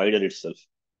the spider itself.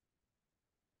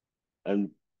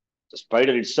 And the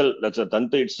spider itself, that's a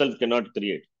tantu itself cannot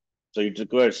create. So it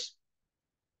requires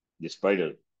the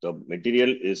spider. The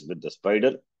material is with the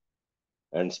spider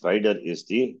and spider is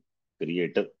the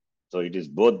creator. So it is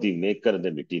both the maker and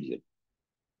the material.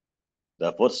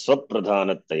 Therefore,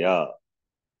 swapradhanataya,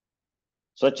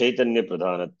 swachaitanya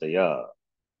pradhanataya,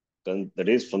 that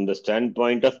is from the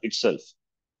standpoint of itself.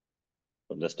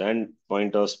 From the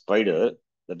standpoint of spider,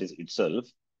 that is itself,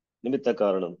 nimitta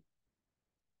karanam.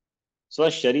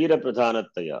 Swasharira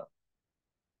pradhanataya,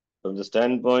 from the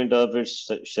standpoint of its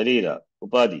sharira,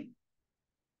 upadi,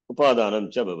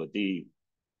 upadanam cha bhavati.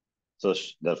 So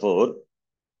therefore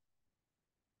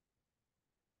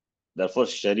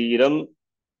shariram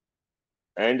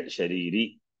and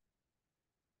shariri,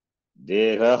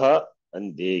 dehaha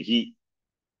and dehi,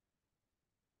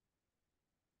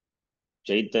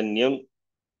 chaitanyam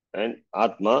and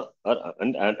atma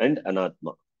and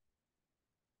anatma.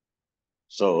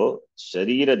 So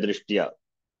sharira drishtya,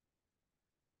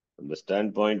 from the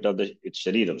standpoint of its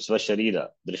shariram, swasharira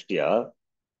drishtya,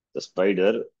 the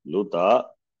spider luta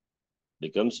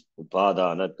becomes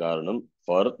upadana karanam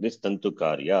for this tantu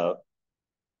karya.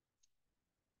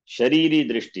 Shariri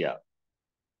drishtya,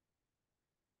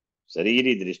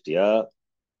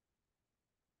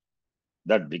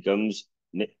 that becomes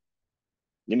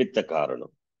nimitta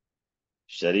karanam.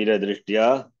 Sharira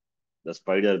drishtya, the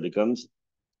spider becomes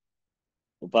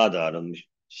upadanam.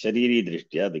 Shariri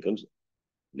drishtya becomes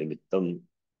nimittam.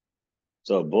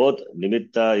 So both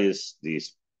nimitta is the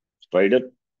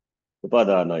spider,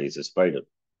 upadana is a spider.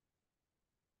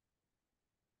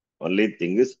 Only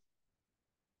thing is,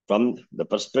 from the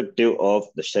perspective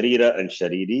of the sharira and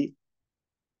shariri,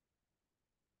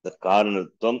 the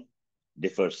karanatvam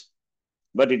differs.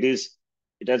 But it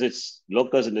has its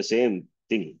locus in the same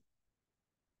thing.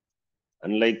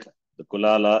 Unlike the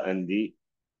kulala and the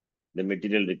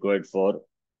material required for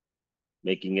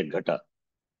making a ghata,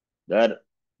 there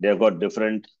they have got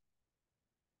different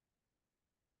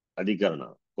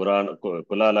adhikarana.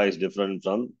 Kulala is different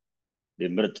from the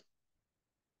mrit.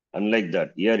 Unlike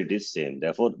that, here it is same.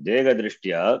 Therefore, dega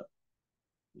drishtya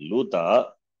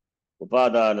luta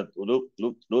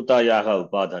lutayaha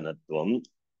upadhanatvam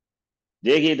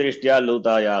देही दृष्ट्या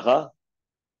लूतायाः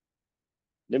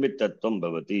निमित्तत्वं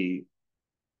भवति।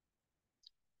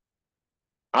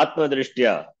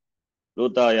 आत्मदृष्ट्या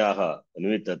लूतायाः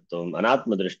निमित्तत्वम्,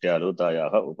 अनात्मदृष्ट्या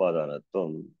लूतायाः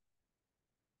उपादानत्वम्,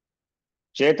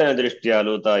 चेतनदृष्ट्या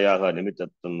लूतायाः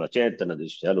निमित्तत्वम्,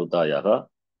 अचेतनदृष्ट्या लूतायाः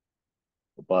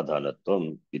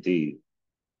उपादानत्वम् इति.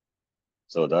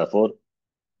 So therefore,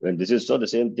 when this is so, the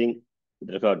same thing with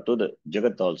regard to the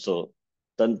Jagat also.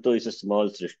 Tantu is a small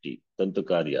srishti, Tantu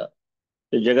Karya.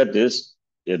 The Jagat is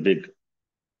a big.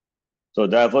 So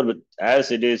therefore,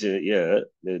 as it is here,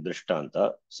 the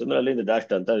Drishtanta, similarly in the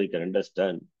Dashtanta we can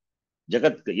understand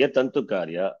Jagat Yat Tantu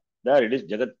Karya, there it is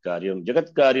Jagat Karyam.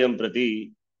 Jagat Karyam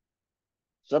Prati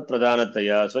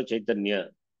Swapradanataya, Swachaitanya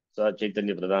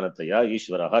Pradanataya,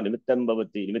 Ishvaraha, Nimittam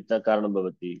Bhavati, Nimitta Karanam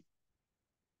Bhavati.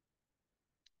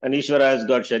 And Ishvara has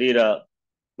got Sharira,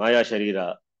 Maya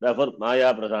Sharira. Therefore,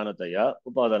 Maya Pradhanataya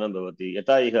Upadanam Bhavati.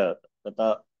 Yata iha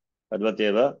tata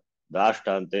advateva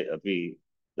dashtante api.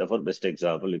 Therefore, best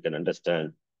example you can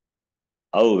understand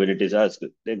how when it is asked.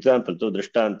 The example to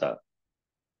Drishtanta.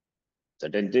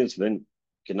 Certain things when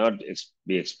cannot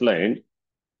be explained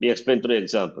through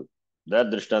example.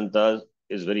 That Drishtanta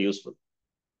is very useful.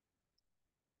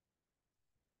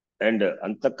 And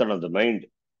Antakarana of the mind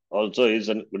also is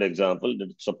a good example.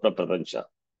 That Swapna Prapancha.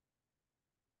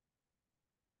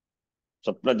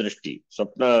 Swapna Drishti,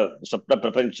 Swapna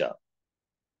Prapancha.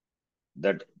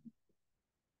 That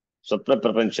Swapna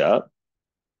Prapancha,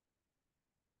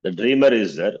 the dreamer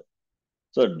is there.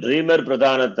 So dreamer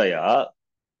Pradhanataya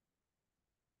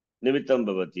Nimittam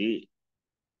Bhavati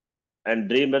and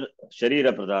dreamer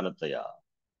Sharira Pradhanataya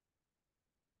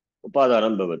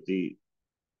Upadanam Bhavati.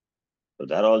 So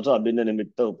there also Abhinna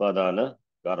Nimitta Upadana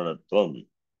Karanatvam.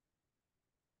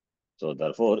 So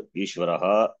therefore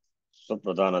Ishvaraha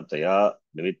Swapradhanataya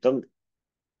Nimittam,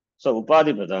 so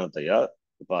Upadi Pradhanataya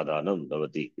Upadanam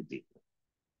Bhavati iti.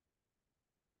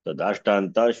 The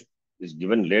Dashtanta is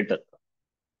given later.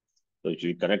 So it should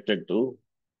be connected to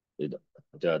the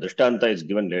Drishtanta is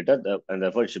given later, and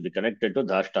therefore it should be connected to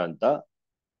Dashtanta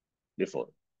before.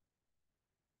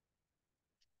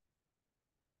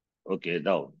 Okay,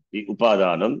 now the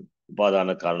Upadana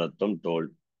Karanatvam told.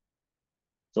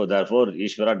 So therefore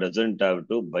Ishvara doesn't have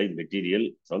to buy material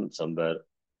from somewhere.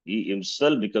 He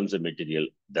himself becomes a material.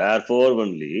 Therefore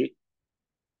only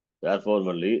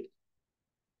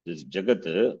this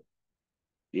Jagat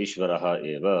Ishvaraha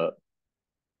eva.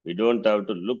 We don't have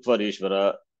to look for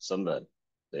Ishvara somewhere.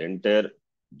 The entire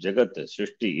Jagat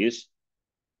Srishti is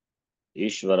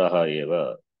Ishvaraha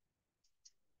eva.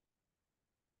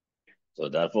 So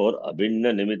therefore,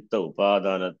 Abhinna Nimitta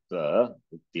Upadanatva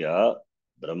Uttya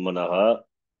Brahmanaha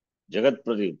Jagat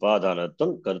Prati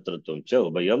Upadanatvam Kartrutvam Cha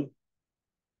Ubayam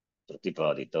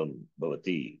Pratipaditam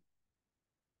Bhavati.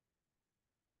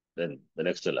 Then the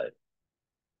next line.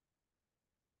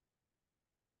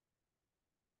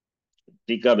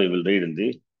 Tika we will read in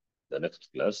the next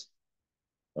class.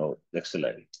 Now, next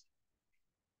line.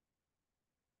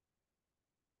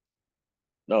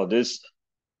 Now this,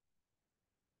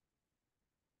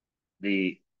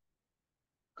 the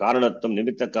Karanatvam,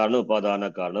 Nimitta Karana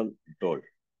Upadana Karanam told.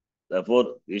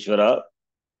 Therefore, Ishvara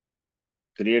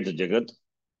creates Jagat,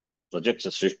 projects a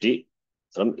Srishti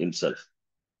from himself.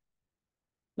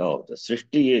 Now, the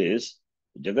Srishti is,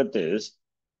 Jagat is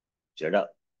Jada.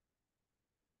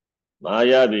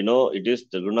 Maya, we know it is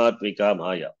Trigunatmika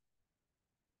Maya.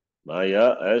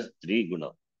 Maya has three guna.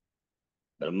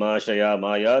 Brahmashaya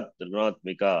Maya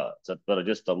Trigunatmika.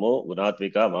 Satvarajastamo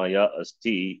Gunatmika Maya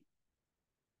Asti.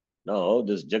 Now,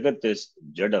 this Jagat is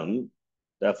Jadam.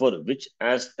 Therefore, which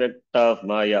aspect of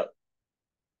Maya?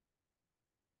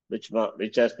 Which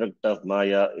aspect of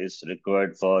Maya is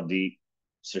required for the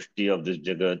Srishti of this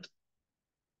Jagat?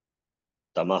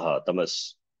 Tamaha,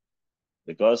 tamas.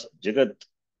 Because Jagat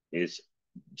is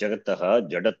Jagataha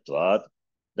Jadatvat.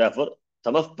 Therefore,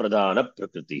 Tamah Pradhana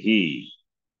Prakritihi.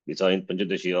 We saw in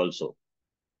Panchadashi also.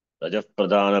 Rajah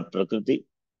Pradhana Prakriti,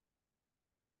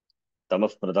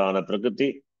 Tamah Pradhana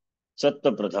Prakriti,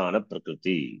 Sattva Pradhana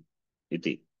Prakriti.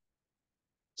 Iti.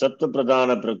 Sattva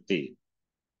Pradhana Prakriti.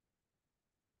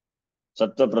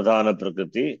 Sattva Pradhana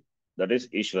Prakriti, that is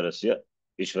Ishvarasya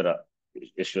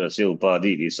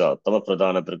Upadi. We saw Tamah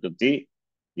Pradhana Prakriti,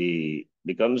 he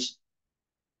becomes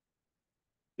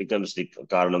the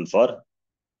Karanam for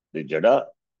the Jada,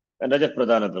 and Rajah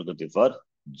Pradhana Prakriti for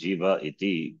Jiva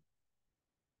iti.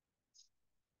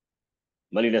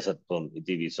 Malina Sattvam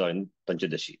iti we saw in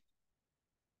Panchadashi.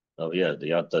 Now here the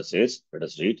Yata says, let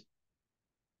us read.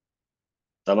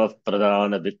 Tamah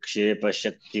Pradhana Vikshepa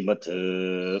Shaktimat.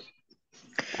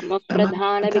 Tamah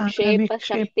Pradhana Vikshepa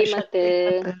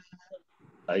Shaktimat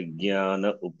अज्ञान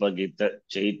उपगित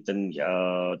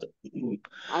चैतन्यात्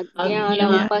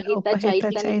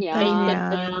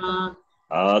अज्ञानोपहितचैतन्यात्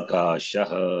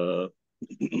आकाशः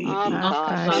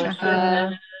आकाशः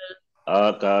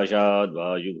आकाशाद्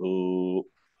वायुः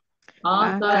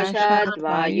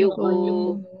आकाशाद्वायुः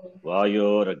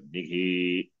वायोरग्निः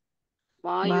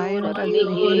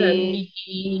वायुरग्निः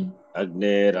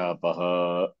अग्नेरापः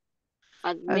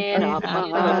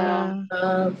अग्नेरापः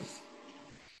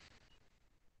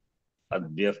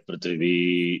अद्यः पृथिवी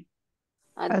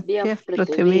अद्य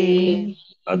पृथिवी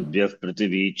अद्यः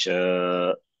पृथिवी च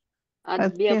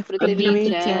अद्य पृथिवी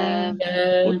च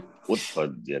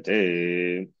उत्पद्यते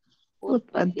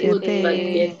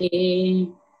उत्पद्यते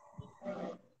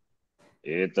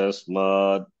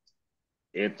एतस्मात्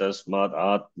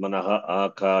आत्मनः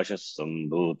आकाशः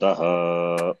सम्भूतः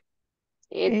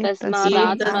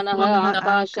एतस्मादात्मनः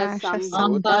आकाशः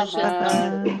सम्भूतः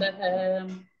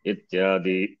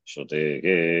इत्यादि श्रुतेः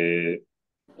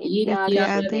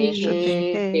इत्यादि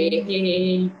श्रुतेः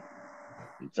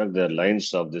In fact, the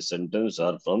lines of this sentence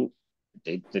are from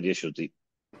Taittiriya Shruti.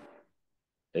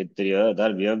 Taittiriya,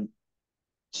 there we have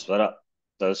Swara.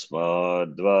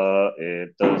 Tasmadva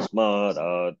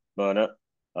etasmadatmana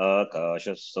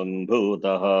akasha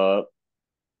sambhutaha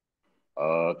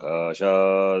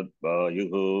akashad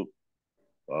vayuhu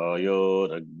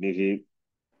vayoragnihi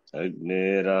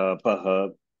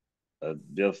agnerapah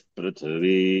adyah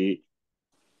prithvi.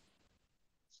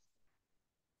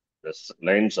 The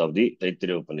lines of the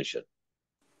Taittiriya Upanishad.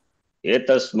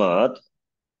 Etasmat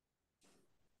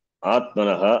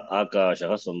Atmanaha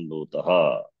Akashaha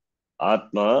Sambhutaha.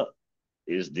 Atma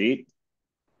is the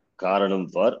Karanam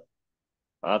for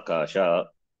Akasha.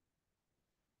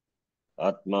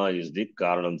 Atma is the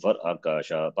Karanam for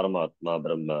Akasha. Paramatma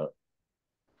Brahma.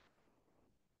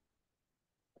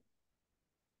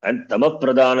 And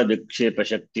Tamapradana Vikshepa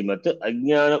Shaktimat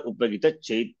Ajnana Upagita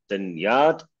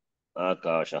Chaitanyat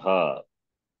Akashaha.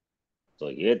 So,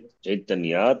 Yet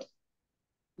Chaitanyat,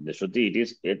 the Shruti it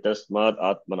is Etasmat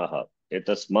Atmanaha.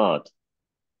 Etasmat.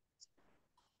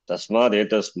 Tasmad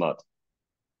Etasmat.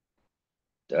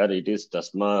 There it is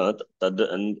Tasmat, Tad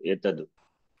and Etad.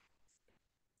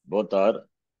 Both are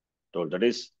told. That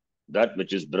is, that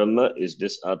which is Brahma is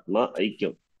this Atma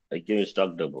Aikyam. Aikyam is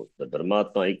talked about. The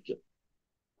Brahmatma Aikyam.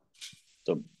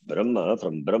 So, Brahma,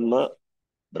 from Brahma,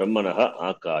 Brahmanaha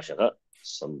Akashaha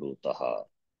Sambhutaha.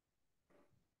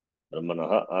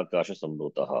 Brahmanaha Akasha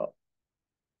Sambhutaha.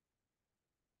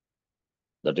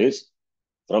 That is,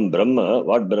 from Brahma,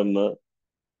 what Brahma?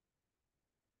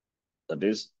 That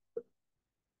is,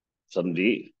 from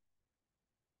the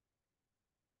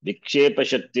Vikshepa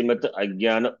Shaktimat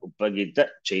Ajnana Upagita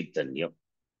Chaitanyam.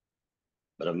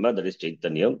 Brahma, that is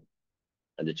Chaitanyam.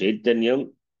 And the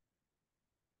Chaitanyam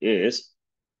is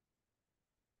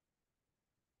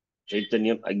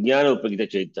Chaitanyam, Ajnana Upagita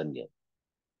Chaitanyam.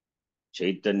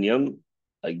 Chaitanyam,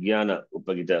 Ajnana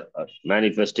Upagita,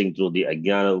 manifesting through the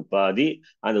Ajnana Upadi.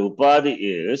 And the Upadi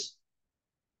is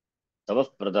Tavah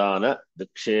Pradana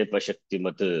Vikshepa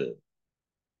Shaktimat.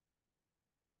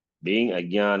 Being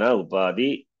Ajnana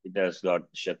Upadi, it has got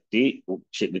Shakti,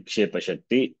 Vikshepa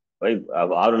Shakti. Why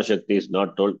Avरणशक is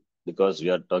not told? Because we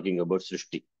are talking about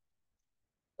Srishti.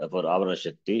 Therefore,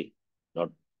 Avरणशक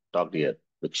not talked here.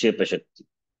 Vikshepa Shakti.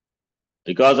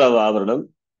 Because of Avaranam,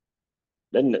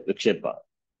 then Vikshepa.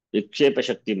 Vikshepa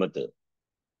Shakti Mat.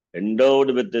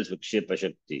 Endowed with this Vikshepa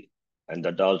Shakti. And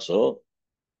that also,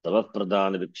 Tavah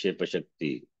Pradana Vikshepa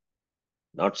Shakti.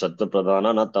 Not Sattva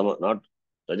Pradana, not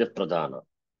Rajas Pradana.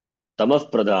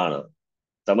 Tamah Pradana.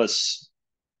 Tamas.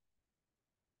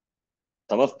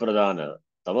 Tamah Pradana.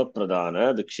 Tamah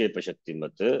Pradana Vikshepa Shakti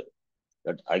Mat.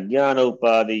 That Ajnana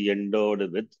Upadi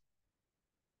endowed with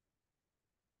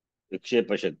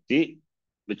Vikshepa Shakti,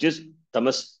 which is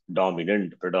Tamas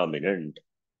dominant, predominant.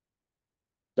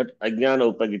 That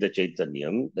Ajnana Upagita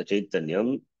Chaitanyam, the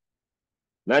Chaitanyam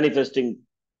manifesting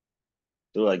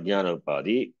through Ajnana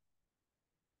Upadi,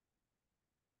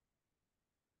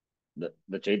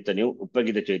 the Chaitanyam,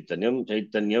 Upagita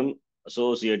Chaitanyam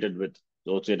associated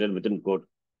within quote,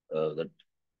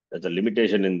 that's a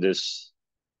limitation in this,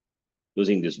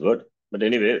 using this word. But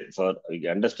anyway, for we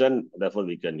understand, therefore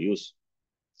we can use.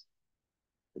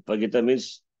 Upagita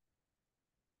means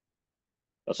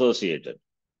associated.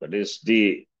 That is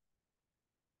the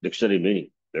dictionary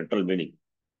meaning, literal meaning.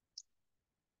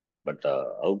 But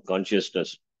how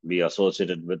consciousness be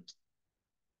associated with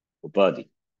Upadi?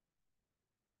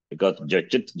 Because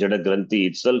Chit Jada Granthi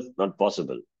itself not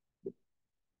possible.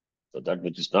 So that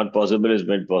which is not possible is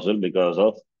made possible because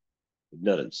of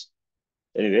ignorance.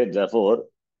 Anyway, therefore,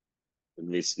 when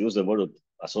we use the word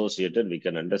associated, we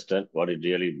can understand what it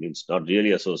really means. Not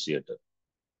really associated.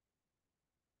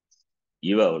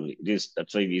 Eva only. It is,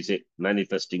 that's why we say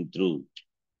manifesting through.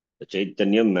 The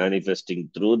Chaitanyam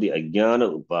manifesting through the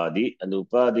Ajnana Upadhi, and the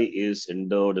Upadhi is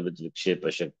endowed with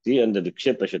Vikshepa Shakti, and the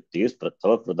Vikshepa Shakti is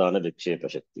Prathava Pradhana Vikshepa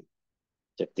Shakti.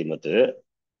 Shakti Mate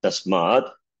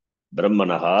Tasmat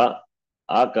Brahmanaha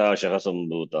Akashaha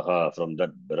Sambhutaha. From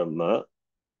that Brahma,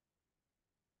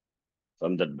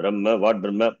 what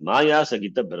Brahma? Maya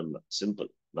Sagita Brahma. Simple.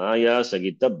 Maya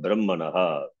Sagita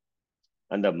Brahmanaha.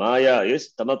 And the Maya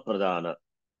is Tamapradhana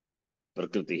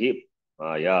Prakriti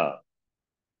Maya.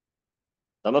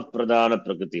 Tamapradhana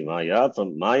Prakriti Maya.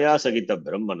 From Maya Sagita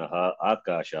Brahmanaha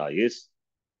Akasha is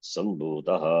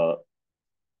Sambhutaha.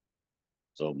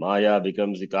 So Maya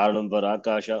becomes the Karanam for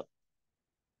Akasha.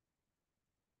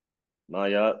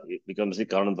 Maya becomes the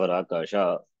Karanam for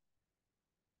Akasha.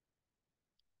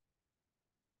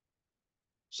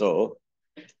 So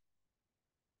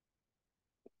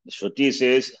the Shruti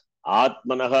says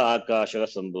Atmanaha Akasha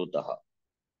Sambhutaha.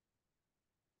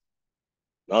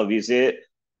 Now we say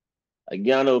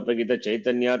Ajnana Upagita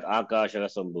Chaitanyat Akasha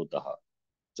Sambhutaha.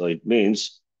 So it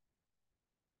means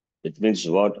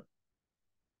what?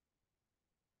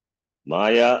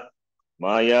 Maya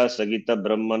Sagita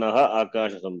Brahmanaha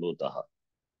Akasha Sambhutaha.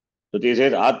 Shruti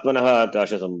says Atmanaha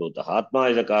Akasha Sambhutaha. Atma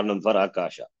is a Karanam for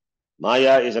Akasha.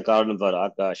 Maya is a Karanam for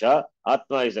Akasha.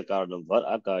 Atma is a Karanam for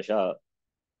Akasha.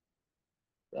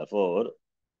 Therefore,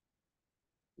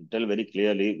 tell very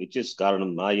clearly which is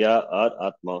Karanam, Maya or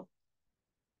Atma.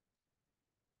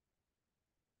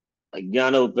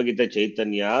 Ajnana Upagita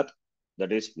Chaitanyat,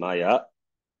 that is Maya.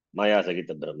 Maya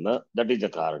Sagita Brahma, that is the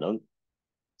Karanam.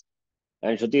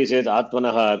 And Shruti says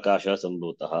Atmanaha Akasha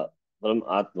Sambhutaha. From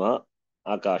Atma,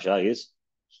 Akasha is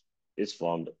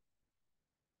formed.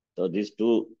 So these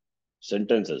two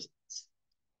sentences.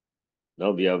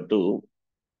 Now we have to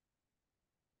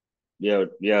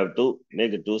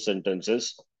make the two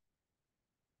sentences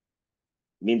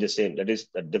mean the same. That is,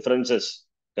 the differences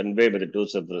conveyed by the two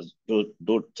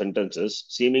sentences,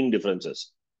 seeming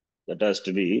differences, that has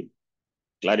to be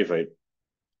clarified.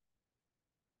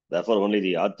 Therefore, only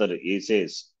the author, he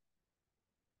says,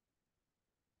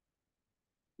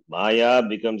 Maya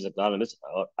becomes the Karanam is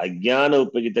Ajnana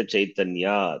Upagita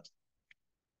Chaitanyat.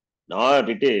 Not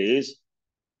it is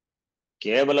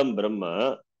Kevalam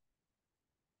Brahma,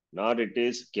 not it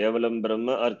is Kevalam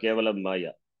Brahma or Kevalam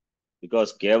Maya.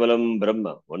 Because Kevalam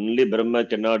Brahma, only Brahma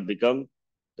cannot become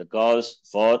the cause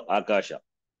for Akasha.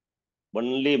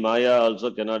 Only Maya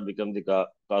also cannot become the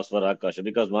cause for Akasha,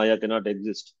 because Maya cannot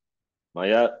exist.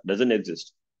 Maya doesn't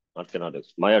exist. Not cannot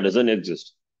exist. Maya doesn't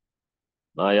exist.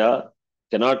 Maya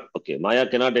cannot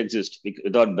exist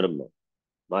without Brahma.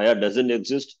 Maya doesn't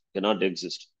exist, cannot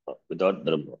exist without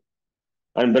Brahma.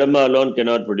 And Brahma alone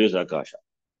cannot produce Akasha.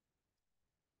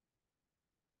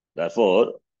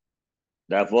 Therefore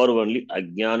only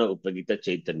Ajnana Upagita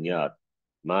Chaitanyat,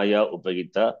 Maya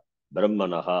Upagita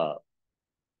Brahmanaha.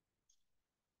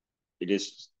 It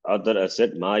is, author has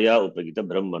said, Maya Upagita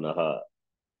Brahmanaha.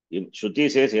 Shruti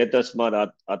says,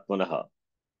 Etasmad Atmanaha.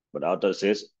 But author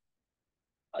says,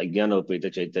 Ajnana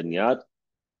Upagita Chaitanyat,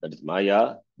 that is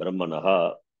Maya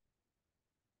Brahmanaha.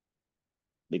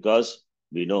 Because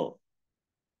we know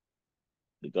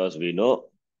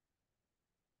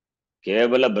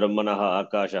Kevala Brahmanaha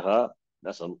Akashaha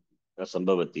na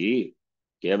sambhavati.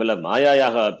 Kevala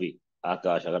Mayayaha api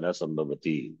Akashaha na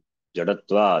sambhavati.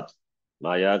 Jadatvat.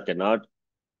 Maya cannot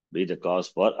be the cause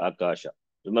for Akasha.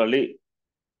 Similarly,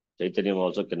 Chaitanyam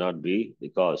also cannot be the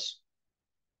cause.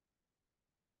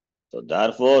 So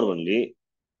therefore only,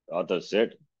 author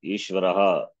said,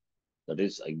 Ishvaraha, that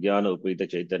is Ajnana Upagita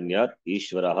Chaitanyat,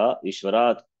 Ishvaraha,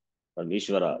 Ishvarat, from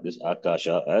Ishvara, this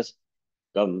Akasha has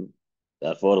come.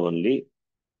 Therefore only,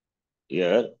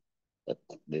 here,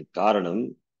 the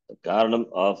Karanam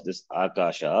of this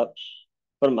Akasha,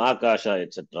 from Akasha,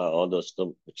 etc., all those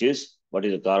come, which is, what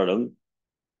is the Karanam?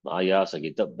 Maya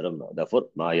Sagita Brahma. Therefore,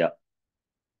 Maya.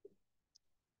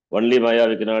 Only Maya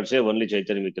we cannot say, only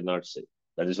Chaitanya we cannot say.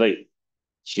 That is why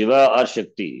Shiva or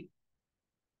Shakti,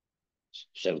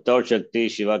 without Shakti,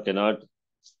 Shiva cannot.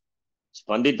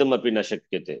 Spanditam api na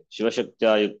shakyate. Shiva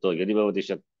Shaktya yukto, yadi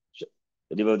bhavati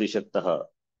shaktaha.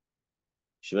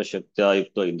 Shiva Shaktya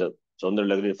yukto. In the Saundra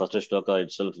Lagari, first shloka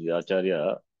itself, the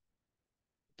Acharya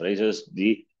praises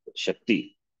the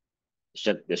Shakti.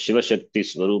 The Shiva Shakti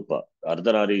Swarupa,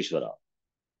 Ardhanarishwara.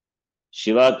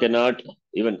 Shiva cannot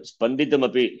even Spanditam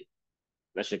api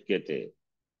na shakyate.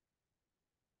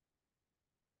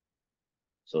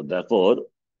 So therefore,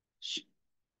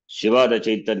 Shiva the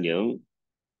Chaitanyam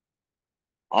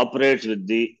operates with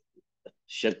the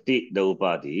Shakti, the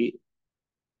Upadhi,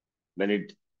 when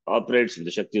it operates with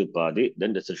the Shakti Upadhi,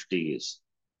 then the Srishti is.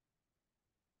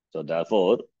 So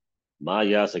therefore,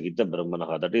 Maya Sagita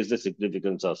Brahmanaha. That is the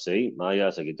significance of saying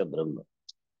Maya Sagita Brahma.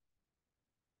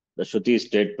 The Shruti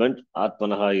statement,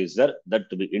 Atmanaha is there, that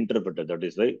to be interpreted. That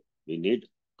is why we need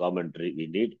commentary, we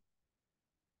need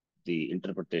the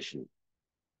interpretation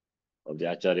of the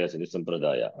Acharyas in the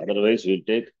Sampradaya. Otherwise, we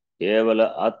take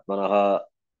Kevala Atmanaha,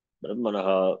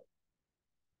 Brahmanaha,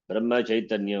 Brahma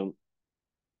Chaitanyam.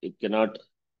 It cannot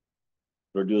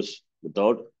produce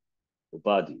without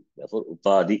Upadhi. Therefore,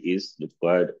 Upadhi is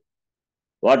required.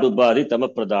 What Upadhi?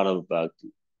 Tamapradhana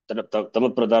Upadhi.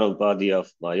 Tamapradhana Upadhi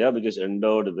of Maya, which is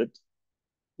endowed with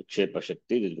Vikshepa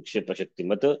Shakti. The Vikshepa Shakti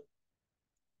Mata,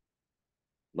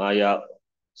 Maya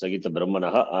Sagita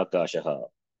Brahmanaha Akashaha.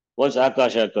 Once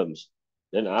Akasha comes,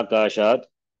 then Akashat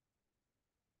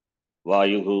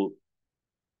Vayuhu.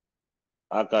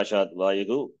 Akashat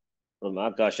Vayuhu. From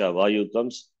Akasha Vayu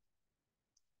comes.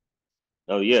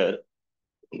 Now here,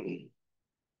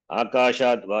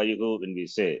 Akashat Vayuhu, when we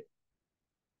say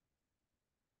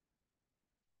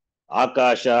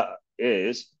Akasha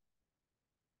is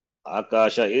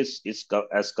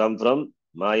has come from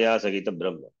Maya Sagita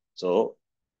Brahma. So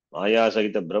Maya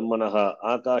Sagita Brahmanaha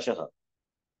Akashaha.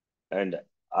 And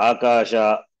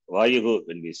Akasha Vayuhu,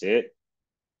 when we say,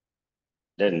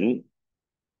 then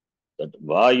that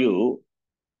Vayu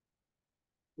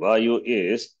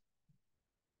is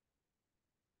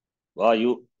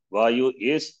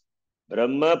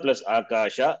Brahma plus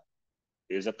Akasha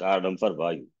is a karanam for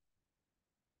Vayu.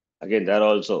 Again, there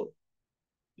also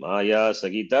Maya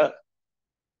Sagita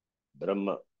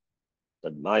Brahma.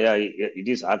 That Maya, it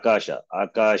is Akasha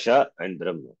and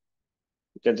Brahma.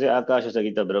 You can say Akasha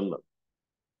Sagita Brahma.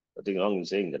 Nothing wrong in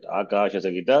saying that. Akasha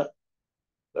Sagita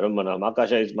Brahmanam.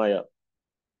 Akasha is Maya.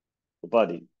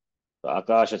 Upadhi. So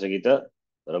Akasha Sagita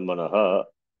Brahmanaha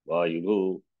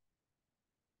Vayuhu.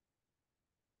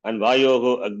 And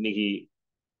Vayoho Agnihi.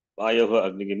 Vayoho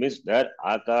Agnihi means that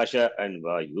Akasha and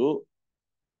Vayu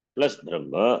plus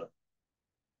Brahma.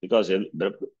 Because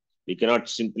we cannot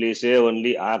simply say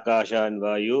only Akasha and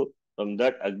Vayu. From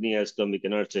that Agni has come. We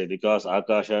cannot say because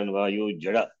Akasha and Vayu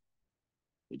Jada.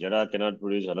 Jada cannot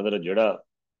produce another Jada.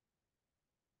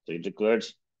 So it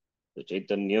requires the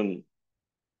Chaitanyam.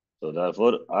 So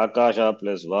therefore, Akasha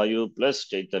plus Vayu plus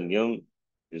Chaitanyam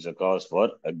is a cause for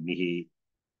Agnihi.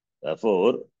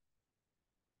 Therefore,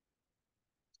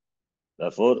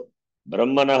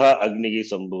 Brahmanaha Agnihi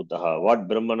Sambhutaha. What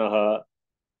Brahmanaha?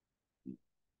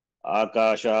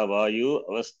 Akasha Vayu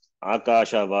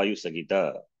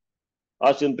Sagita.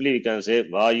 Or simply we can say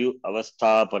Vayu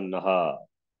Avasthapannaha.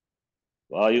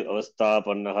 Vayu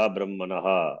Avasthapannaha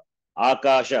Brahmanaha.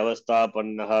 Akasha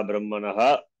Avasthapannaha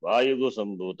Brahmanaha Vayugu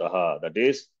Sambhutaha. That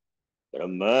is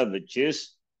Brahma, which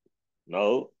is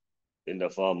now in the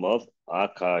form of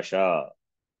Akasha.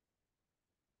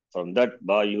 From that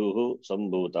Vayuhu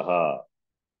Sambhutaha.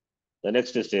 The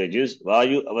next stage is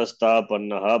Vayu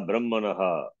Avasthapannaha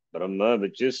Brahmanaha. Brahma,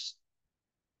 which is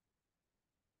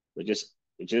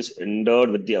endowed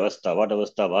with the Avastha. What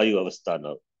Avastha? Vayu Avastha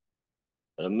now.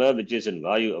 Brahma, which is in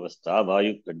Vayu Avastha,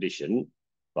 Vayu condition.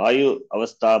 Vayu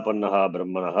Avasthapannaha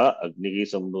Brahmanaha Agnihi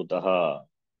Sambhutaha.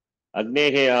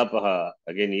 Agnehe Apaha.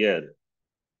 Again here.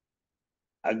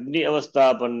 Agni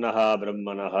Avasthapannaha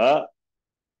Brahmanaha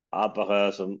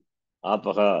Apaha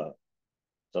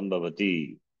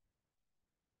Sambhavati.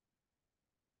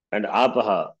 And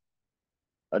Apaha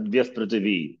Advyaf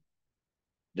Prithivi.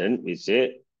 Then we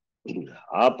say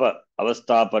Apa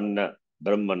Avasthapanna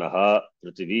Brahmanaha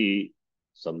Prithivi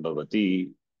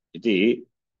Sambhavati. Iti.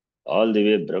 All the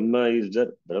way Brahma is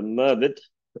there. Brahma with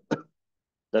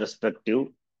the respective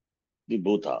the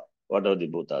Bhuta. What are the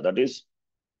Bhuta? That is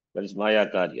Maya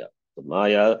Karya. So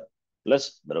Maya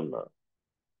plus Brahma.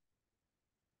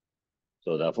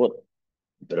 So therefore,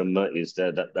 Brahma is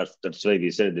there. That's why we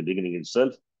said at the beginning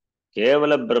itself,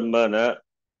 Kevala Brahma na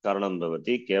Karanam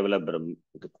Bhavati, Kevala Brahma,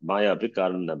 Maya api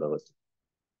Karanam na Bhavati.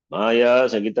 Maya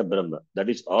Sagita Brahma. That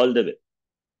is all the way.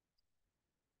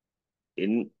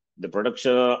 In the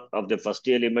production of the first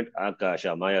element,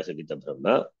 Akasha, Maya Sagita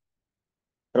Brahma.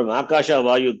 From Akasha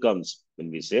Vayu comes, when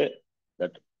we say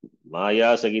that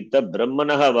Maya Sagita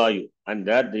Brahmanaha Vayu, and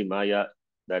that the Maya,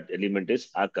 that element is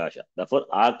Akasha. Therefore,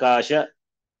 Akasha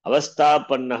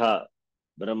Avasthapannaha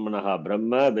Brahmanaha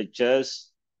Brahma, which has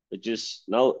got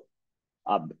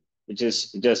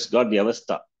the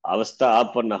Avastha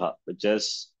Apannaha, which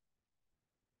is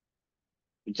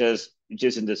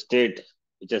in the state,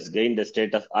 which has gained the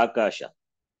state of Akasha,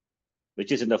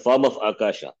 which is in the form of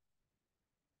Akasha.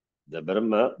 The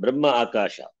Brahma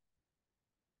Akasha.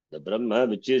 The Brahma,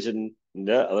 which is in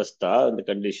the avastha, in the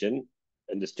condition,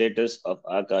 and the status of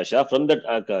Akasha, from that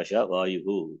Akasha,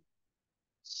 Vayuhu.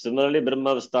 Similarly,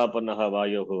 Brahma avasthapannaha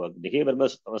Vayuhu Agnihi, Brahma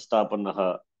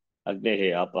avasthapannaha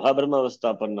Agnehe Apaha, Brahma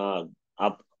avasthapannaha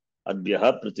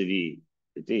Adbhyaha Prithvi.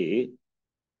 Iti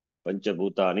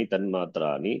Panchabhutani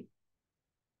Tanmatrani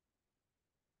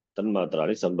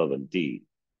Sambhavanti.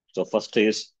 So first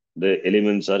is the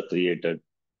elements are created.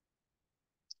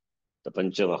 The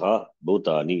Panchamaha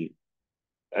Bhutani.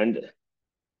 And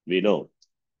we know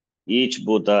each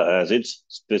Bhuta has its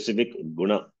specific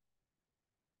guna.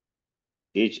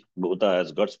 Each Bhuta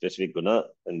has got specific guna,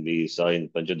 and we saw in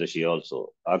Panchadashi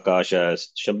also. Akasha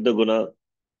has Shabda guna.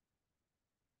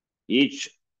 Each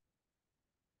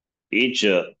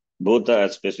Bhuta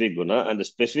has specific guna, and the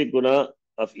specific guna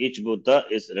of each Bhuta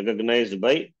is recognized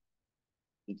by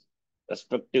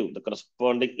the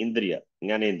corresponding Indriya,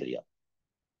 Jnanendriya.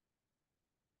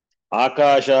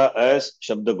 Akasha has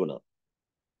Shabda guna.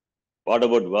 What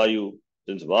about Vayu?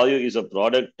 Since Vayu is a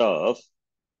product of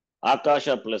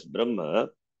Akasha plus Brahma,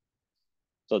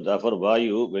 so therefore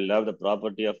Vayu will have the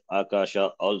property of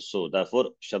Akasha also.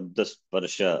 Therefore, Shabda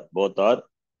Sparsha, both are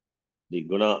the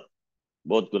guna,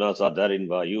 both gunas are there in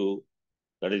Vayu.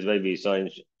 That is why we saw in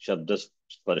Shabda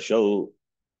Sparsha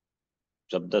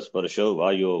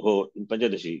Vayoho in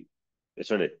Panchadashi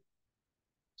yesterday.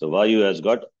 So Vayu has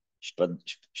got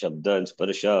Shabda and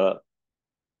Sparsha.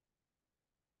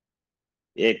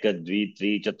 Eka, Dvi,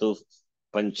 Tri, Chatu,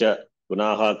 Pancha,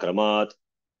 Gunaha, Kramat,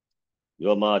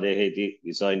 Yoma, Deheti,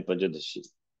 we saw in Panchadashi,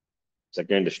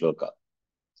 second shloka.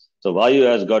 So Vayu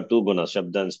has got two gunas,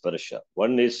 Shabda and Sparsha.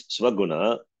 One is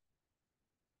Swaguna,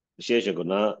 Vishesha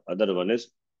Guna, other one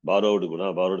is borrowed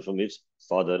guna, borrowed from his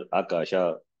father,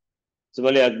 Akasha.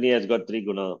 Similarly, Agni has got three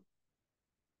guna,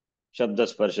 Shabda,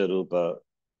 Sparsha, Rupa.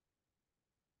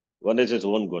 One is his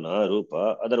own guna,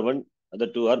 Rupa. Other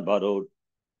two are borrowed.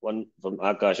 One from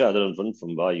Akasha, other one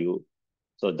from Vayu.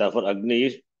 So therefore, Agni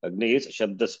is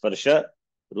Shabda, Sparsha,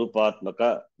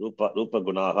 Rupatmaka, Rupa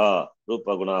Gunaha,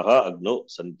 Agno,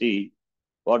 Santi.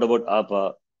 What about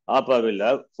Apa? Apa will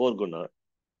have four guna,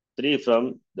 three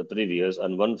from the previous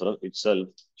and one from itself.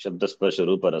 Shabda, Sparsha,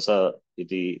 Rupa, Rasa,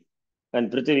 iti. And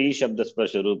Prithvi, Shabda,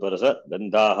 Sparsha, Rupa, Rasa,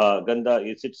 Gandhaha. Gandha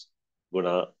is its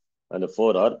guna, and the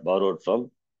four are borrowed from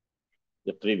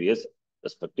the previous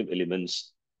respective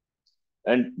elements.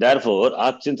 And therefore,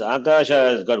 since Akasha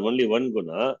has got only one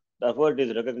guna, therefore it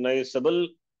is recognizable,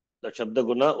 the Shabda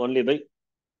guna, only by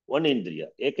one Indriya,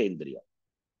 Eka Indriya.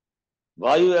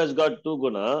 Vayu has got two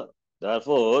guna,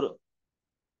 therefore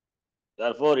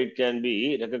it can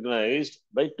be recognized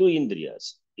by two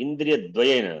Indriyas. Indriya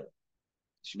Dvayena,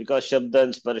 because Shabda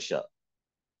and Sparsha.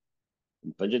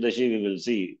 In Panchadashi, we will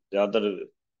see the author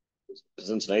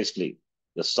presents nicely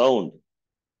the sound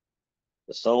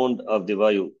of the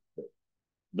Vayu.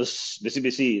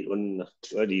 Bisi, one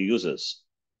word he uses.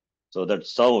 So that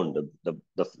sound,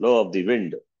 the flow of the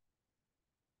wind,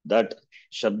 that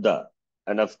Shabda,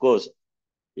 and of course,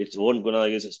 its own guna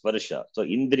is Sparsha. So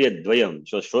Indriya Dvayam,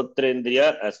 so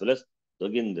Shrotrendriya as well as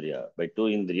Twagindriya. By two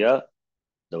Indriya,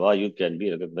 the Vayu can be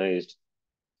recognized.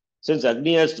 Since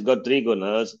Agni has got three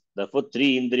gunas, therefore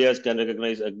three Indriyas can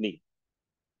recognize Agni.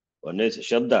 One is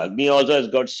Shabda. Agni also has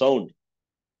got sound.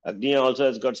 Agni also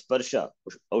has got Sparsha.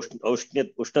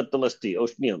 Ushnattam asti,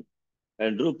 Ushniyam.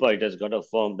 And Rupa, it has got a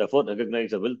form. Therefore,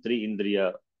 recognizable three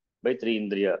Indriya. By three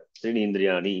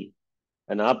Indriyani.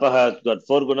 And Apa has got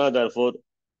four guna, therefore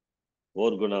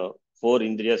four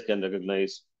Indriyas can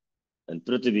recognize. And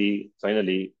Prithvi,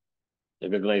 finally,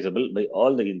 recognizable by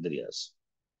all the Indriyas.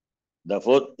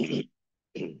 Therefore,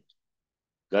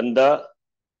 Gandha,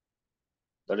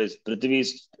 that is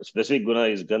Prithvi's specific guna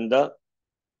is Gandha,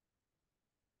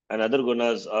 and other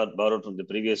gunas are borrowed from the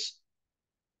previous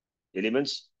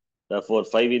elements. Therefore,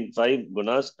 five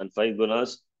gunas and five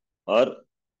gunas are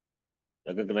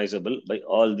recognizable by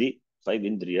all the five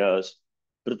Indriyas.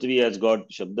 Prithvi has got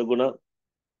Shabda guna,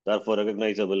 therefore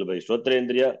recognizable by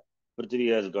Shrotrendriya.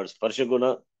 Prithvi has got Sparsha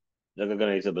guna,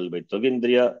 recognizable by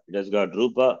Twagindriya. It has got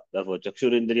Rupa, therefore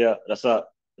Chakshurindriya, Rasa,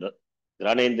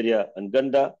 Granendriya, and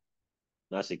Gandha,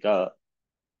 Nasika.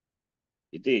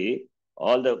 Iti,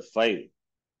 all the five.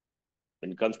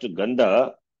 When it comes to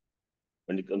Gandha,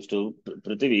 when it comes to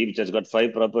Prithvi, which has got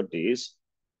five properties,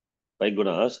 five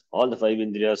gunas, all the five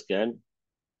Indriyas can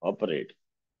operate.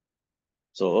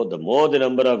 So the more the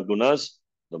number of gunas,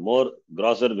 the more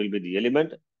grosser will be the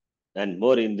element, and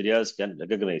more Indriyas can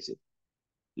recognize it.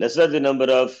 Lesser the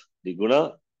number of the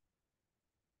guna,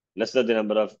 lesser will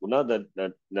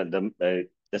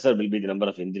be the number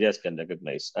of Indriyas can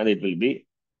recognize, and it will be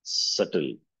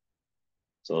subtle.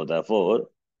 So therefore,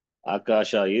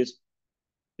 Akasha is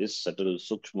subtle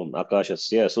sukshmam.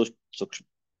 Akashasya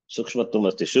sukshmatvam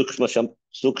asti.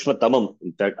 Sukshmatamam.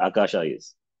 In fact, Akasha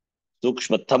is.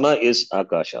 Sukshmatama is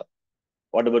Akasha.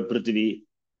 What about Prithvi?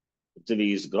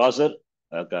 Prithvi is grosser.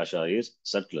 Akasha is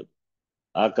subtler.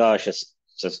 Akashasya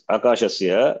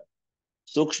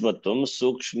sukshmatvam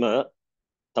sukshma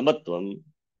tamatvam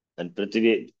and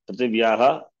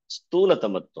Prithivyaha stula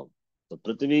tamatvam. So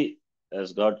Prithvi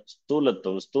has got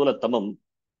stulatamam.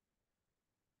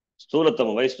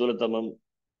 Why stulatamam?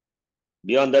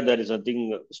 Beyond that, there is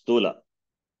nothing stula.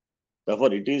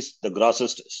 Therefore, it is the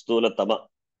grossest stulatama.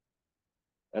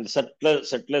 And the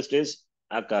subtlest is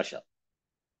Akasha.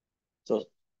 So,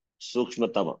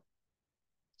 Sukshmatama.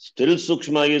 Still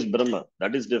Sukshma is Brahma.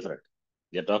 That is different.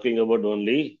 We are talking about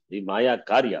only the Maya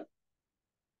Karya.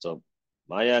 So,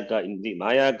 in the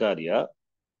Maya Karya,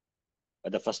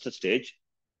 at the first stage,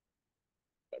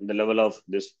 at the level of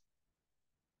this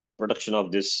production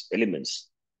of these elements,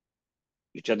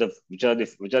 which are the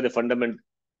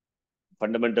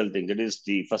fundamental thing. That is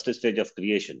the first stage of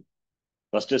creation.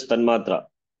 First is Tanmatra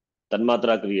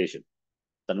creation.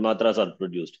 Tanmatras are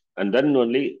produced. And then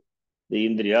only the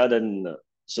Indriya, then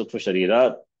Sukshma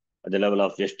Sharira, at the level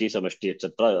of Yashti, Samashti,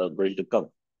 etc. are going to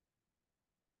come.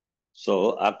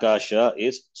 So, Akasha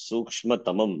is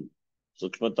Sukshmatamam.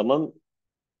 Sukshmatamam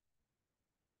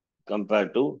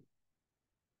compared to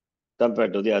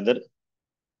the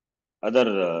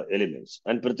other elements.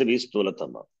 And Prithvi is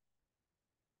Stulatama.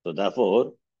 So,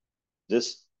 therefore,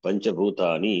 this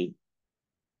Panchabhutani,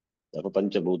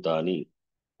 Sukshma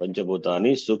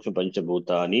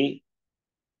Panchabhutani,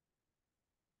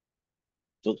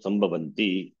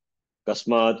 Sambhavanti,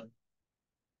 Kasmat,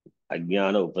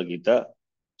 Ajnana Upagita,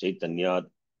 Chaitanyat,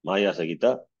 Maya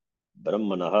Sagita,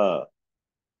 Brahmanaha,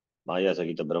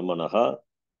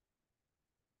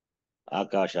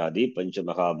 Akashadi,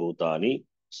 Panchamahabhutani,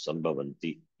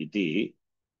 Sambhavanti. Iti,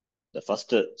 the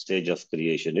first stage of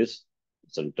creation is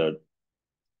centered.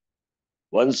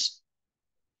 Once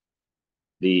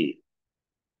the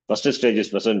first stage is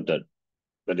presented,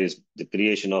 that is the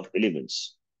creation of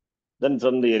elements, then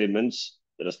from the elements,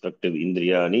 the respective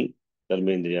Indriyani,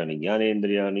 Karmendriyani,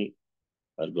 Jnanendriyani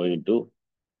are going to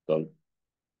come.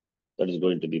 That is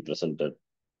going to be presented.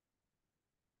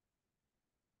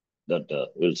 That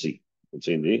we'll see. We'll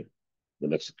see in the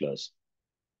next class.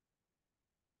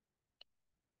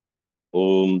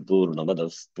 Om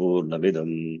Purnamadah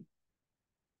Purnamidam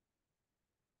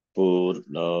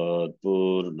Purnat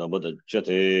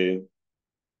Purnamudachyate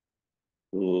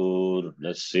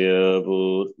Purnasya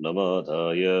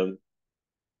Purnamadhaya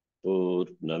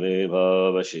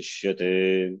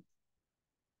Purnamevavashishyate.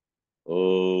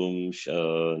 Om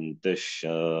Shanti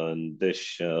Shanti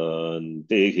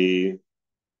Shanti.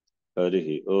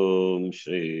 Harihi Om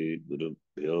Shri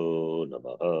Gurubhyo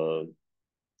Namaha.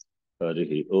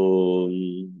 Harihi Om.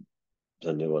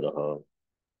 Dhanyavadaha.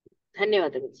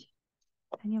 धन्यवाद गुरुजी.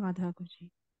 धन्यवादः गुरुजी.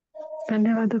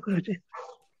 धन्यवाद गुरुजी.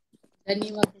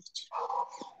 धन्यवाद.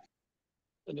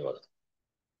 धन्यवाद.